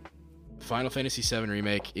 Final Fantasy VII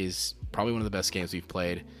Remake is probably one of the best games we've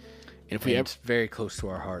played. And if we ever, very close to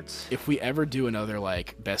our hearts. if we ever do another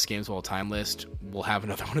like best games of all time list, we'll have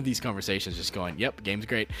another one of these conversations just going, yep, game's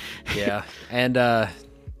great. Yeah. And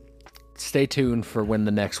stay tuned for when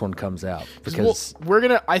the next one comes out, because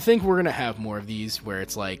I think we're gonna have more of these where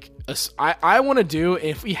it's like I want to do,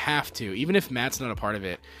 if we have to, even if Matt's not a part of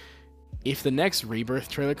it, if the next Rebirth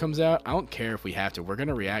trailer comes out, I don't care if we have to, we're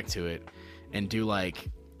gonna react to it and do like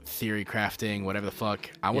theory crafting, whatever the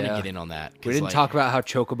fuck. I want to get in on that. We didn't talk about how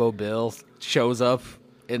Chocobo Bill shows up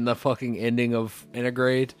in the fucking ending of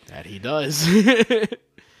Intergrade. That he does.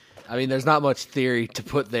 I mean, there's not much theory to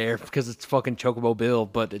put there because it's fucking Chocobo Bill,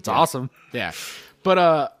 but it's awesome. Yeah.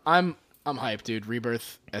 But I'm hyped, dude.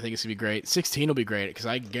 Rebirth, I think it's gonna be great. 16 will be great because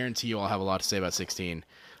I guarantee you I'll have a lot to say about 16.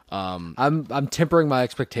 I'm tempering my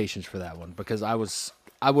expectations for that one because I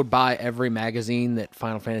would buy every magazine that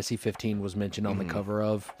Final Fantasy 15 was mentioned on the cover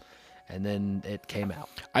of, and then it came out.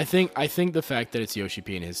 I think the fact that it's Yoshi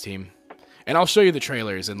P and his team, and I'll show you the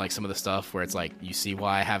trailers and like some of the stuff where it's like you see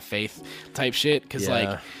why I have faith type shit, because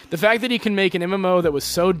like the fact that he can make an MMO that was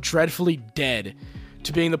so dreadfully dead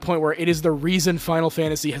to being the point where it is the reason Final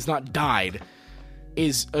Fantasy has not died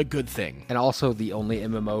is a good thing. And also the only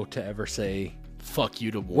MMO to ever say fuck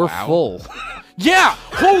you to WoW. We're full. Yeah!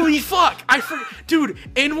 Holy fuck! Dude,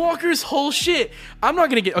 Endwalker's whole shit. I'm not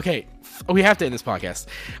gonna get... Okay, we have to end this podcast.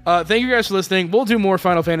 Thank you guys for listening. We'll do more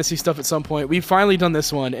Final Fantasy stuff at some point. We've finally done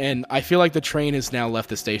this one, and I feel like the train has now left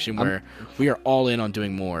the station where we are all in on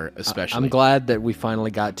doing more, especially. I'm glad that we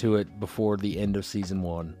finally got to it before the end of Season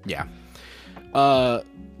 1. Yeah.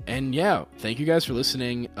 And yeah, thank you guys for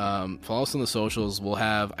listening. Follow us on the socials. We'll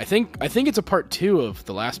have, I think it's a part 2 of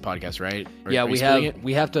the last podcast, right? Yeah, we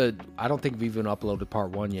have to. I don't think we've even uploaded part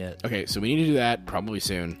 1 yet. Okay, so we need to do that probably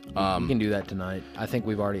soon. We can do that tonight. I think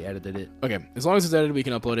we've already edited it. Okay, as long as it's edited, we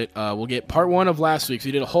can upload it. We'll get part 1 of last week. So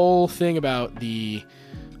we did a whole thing about the,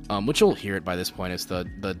 which you'll hear it by this point. It's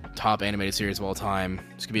the top animated series of all time.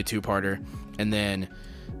 It's gonna be a 2-parter, and then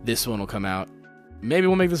this one will come out. Maybe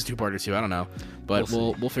we'll make this a 2-parter too. I don't know, but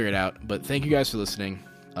we'll figure it out. But thank you guys for listening.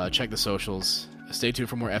 Check the socials. Stay tuned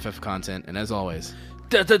for more FF content. And as always,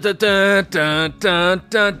 Take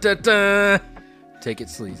it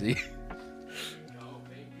sleazy.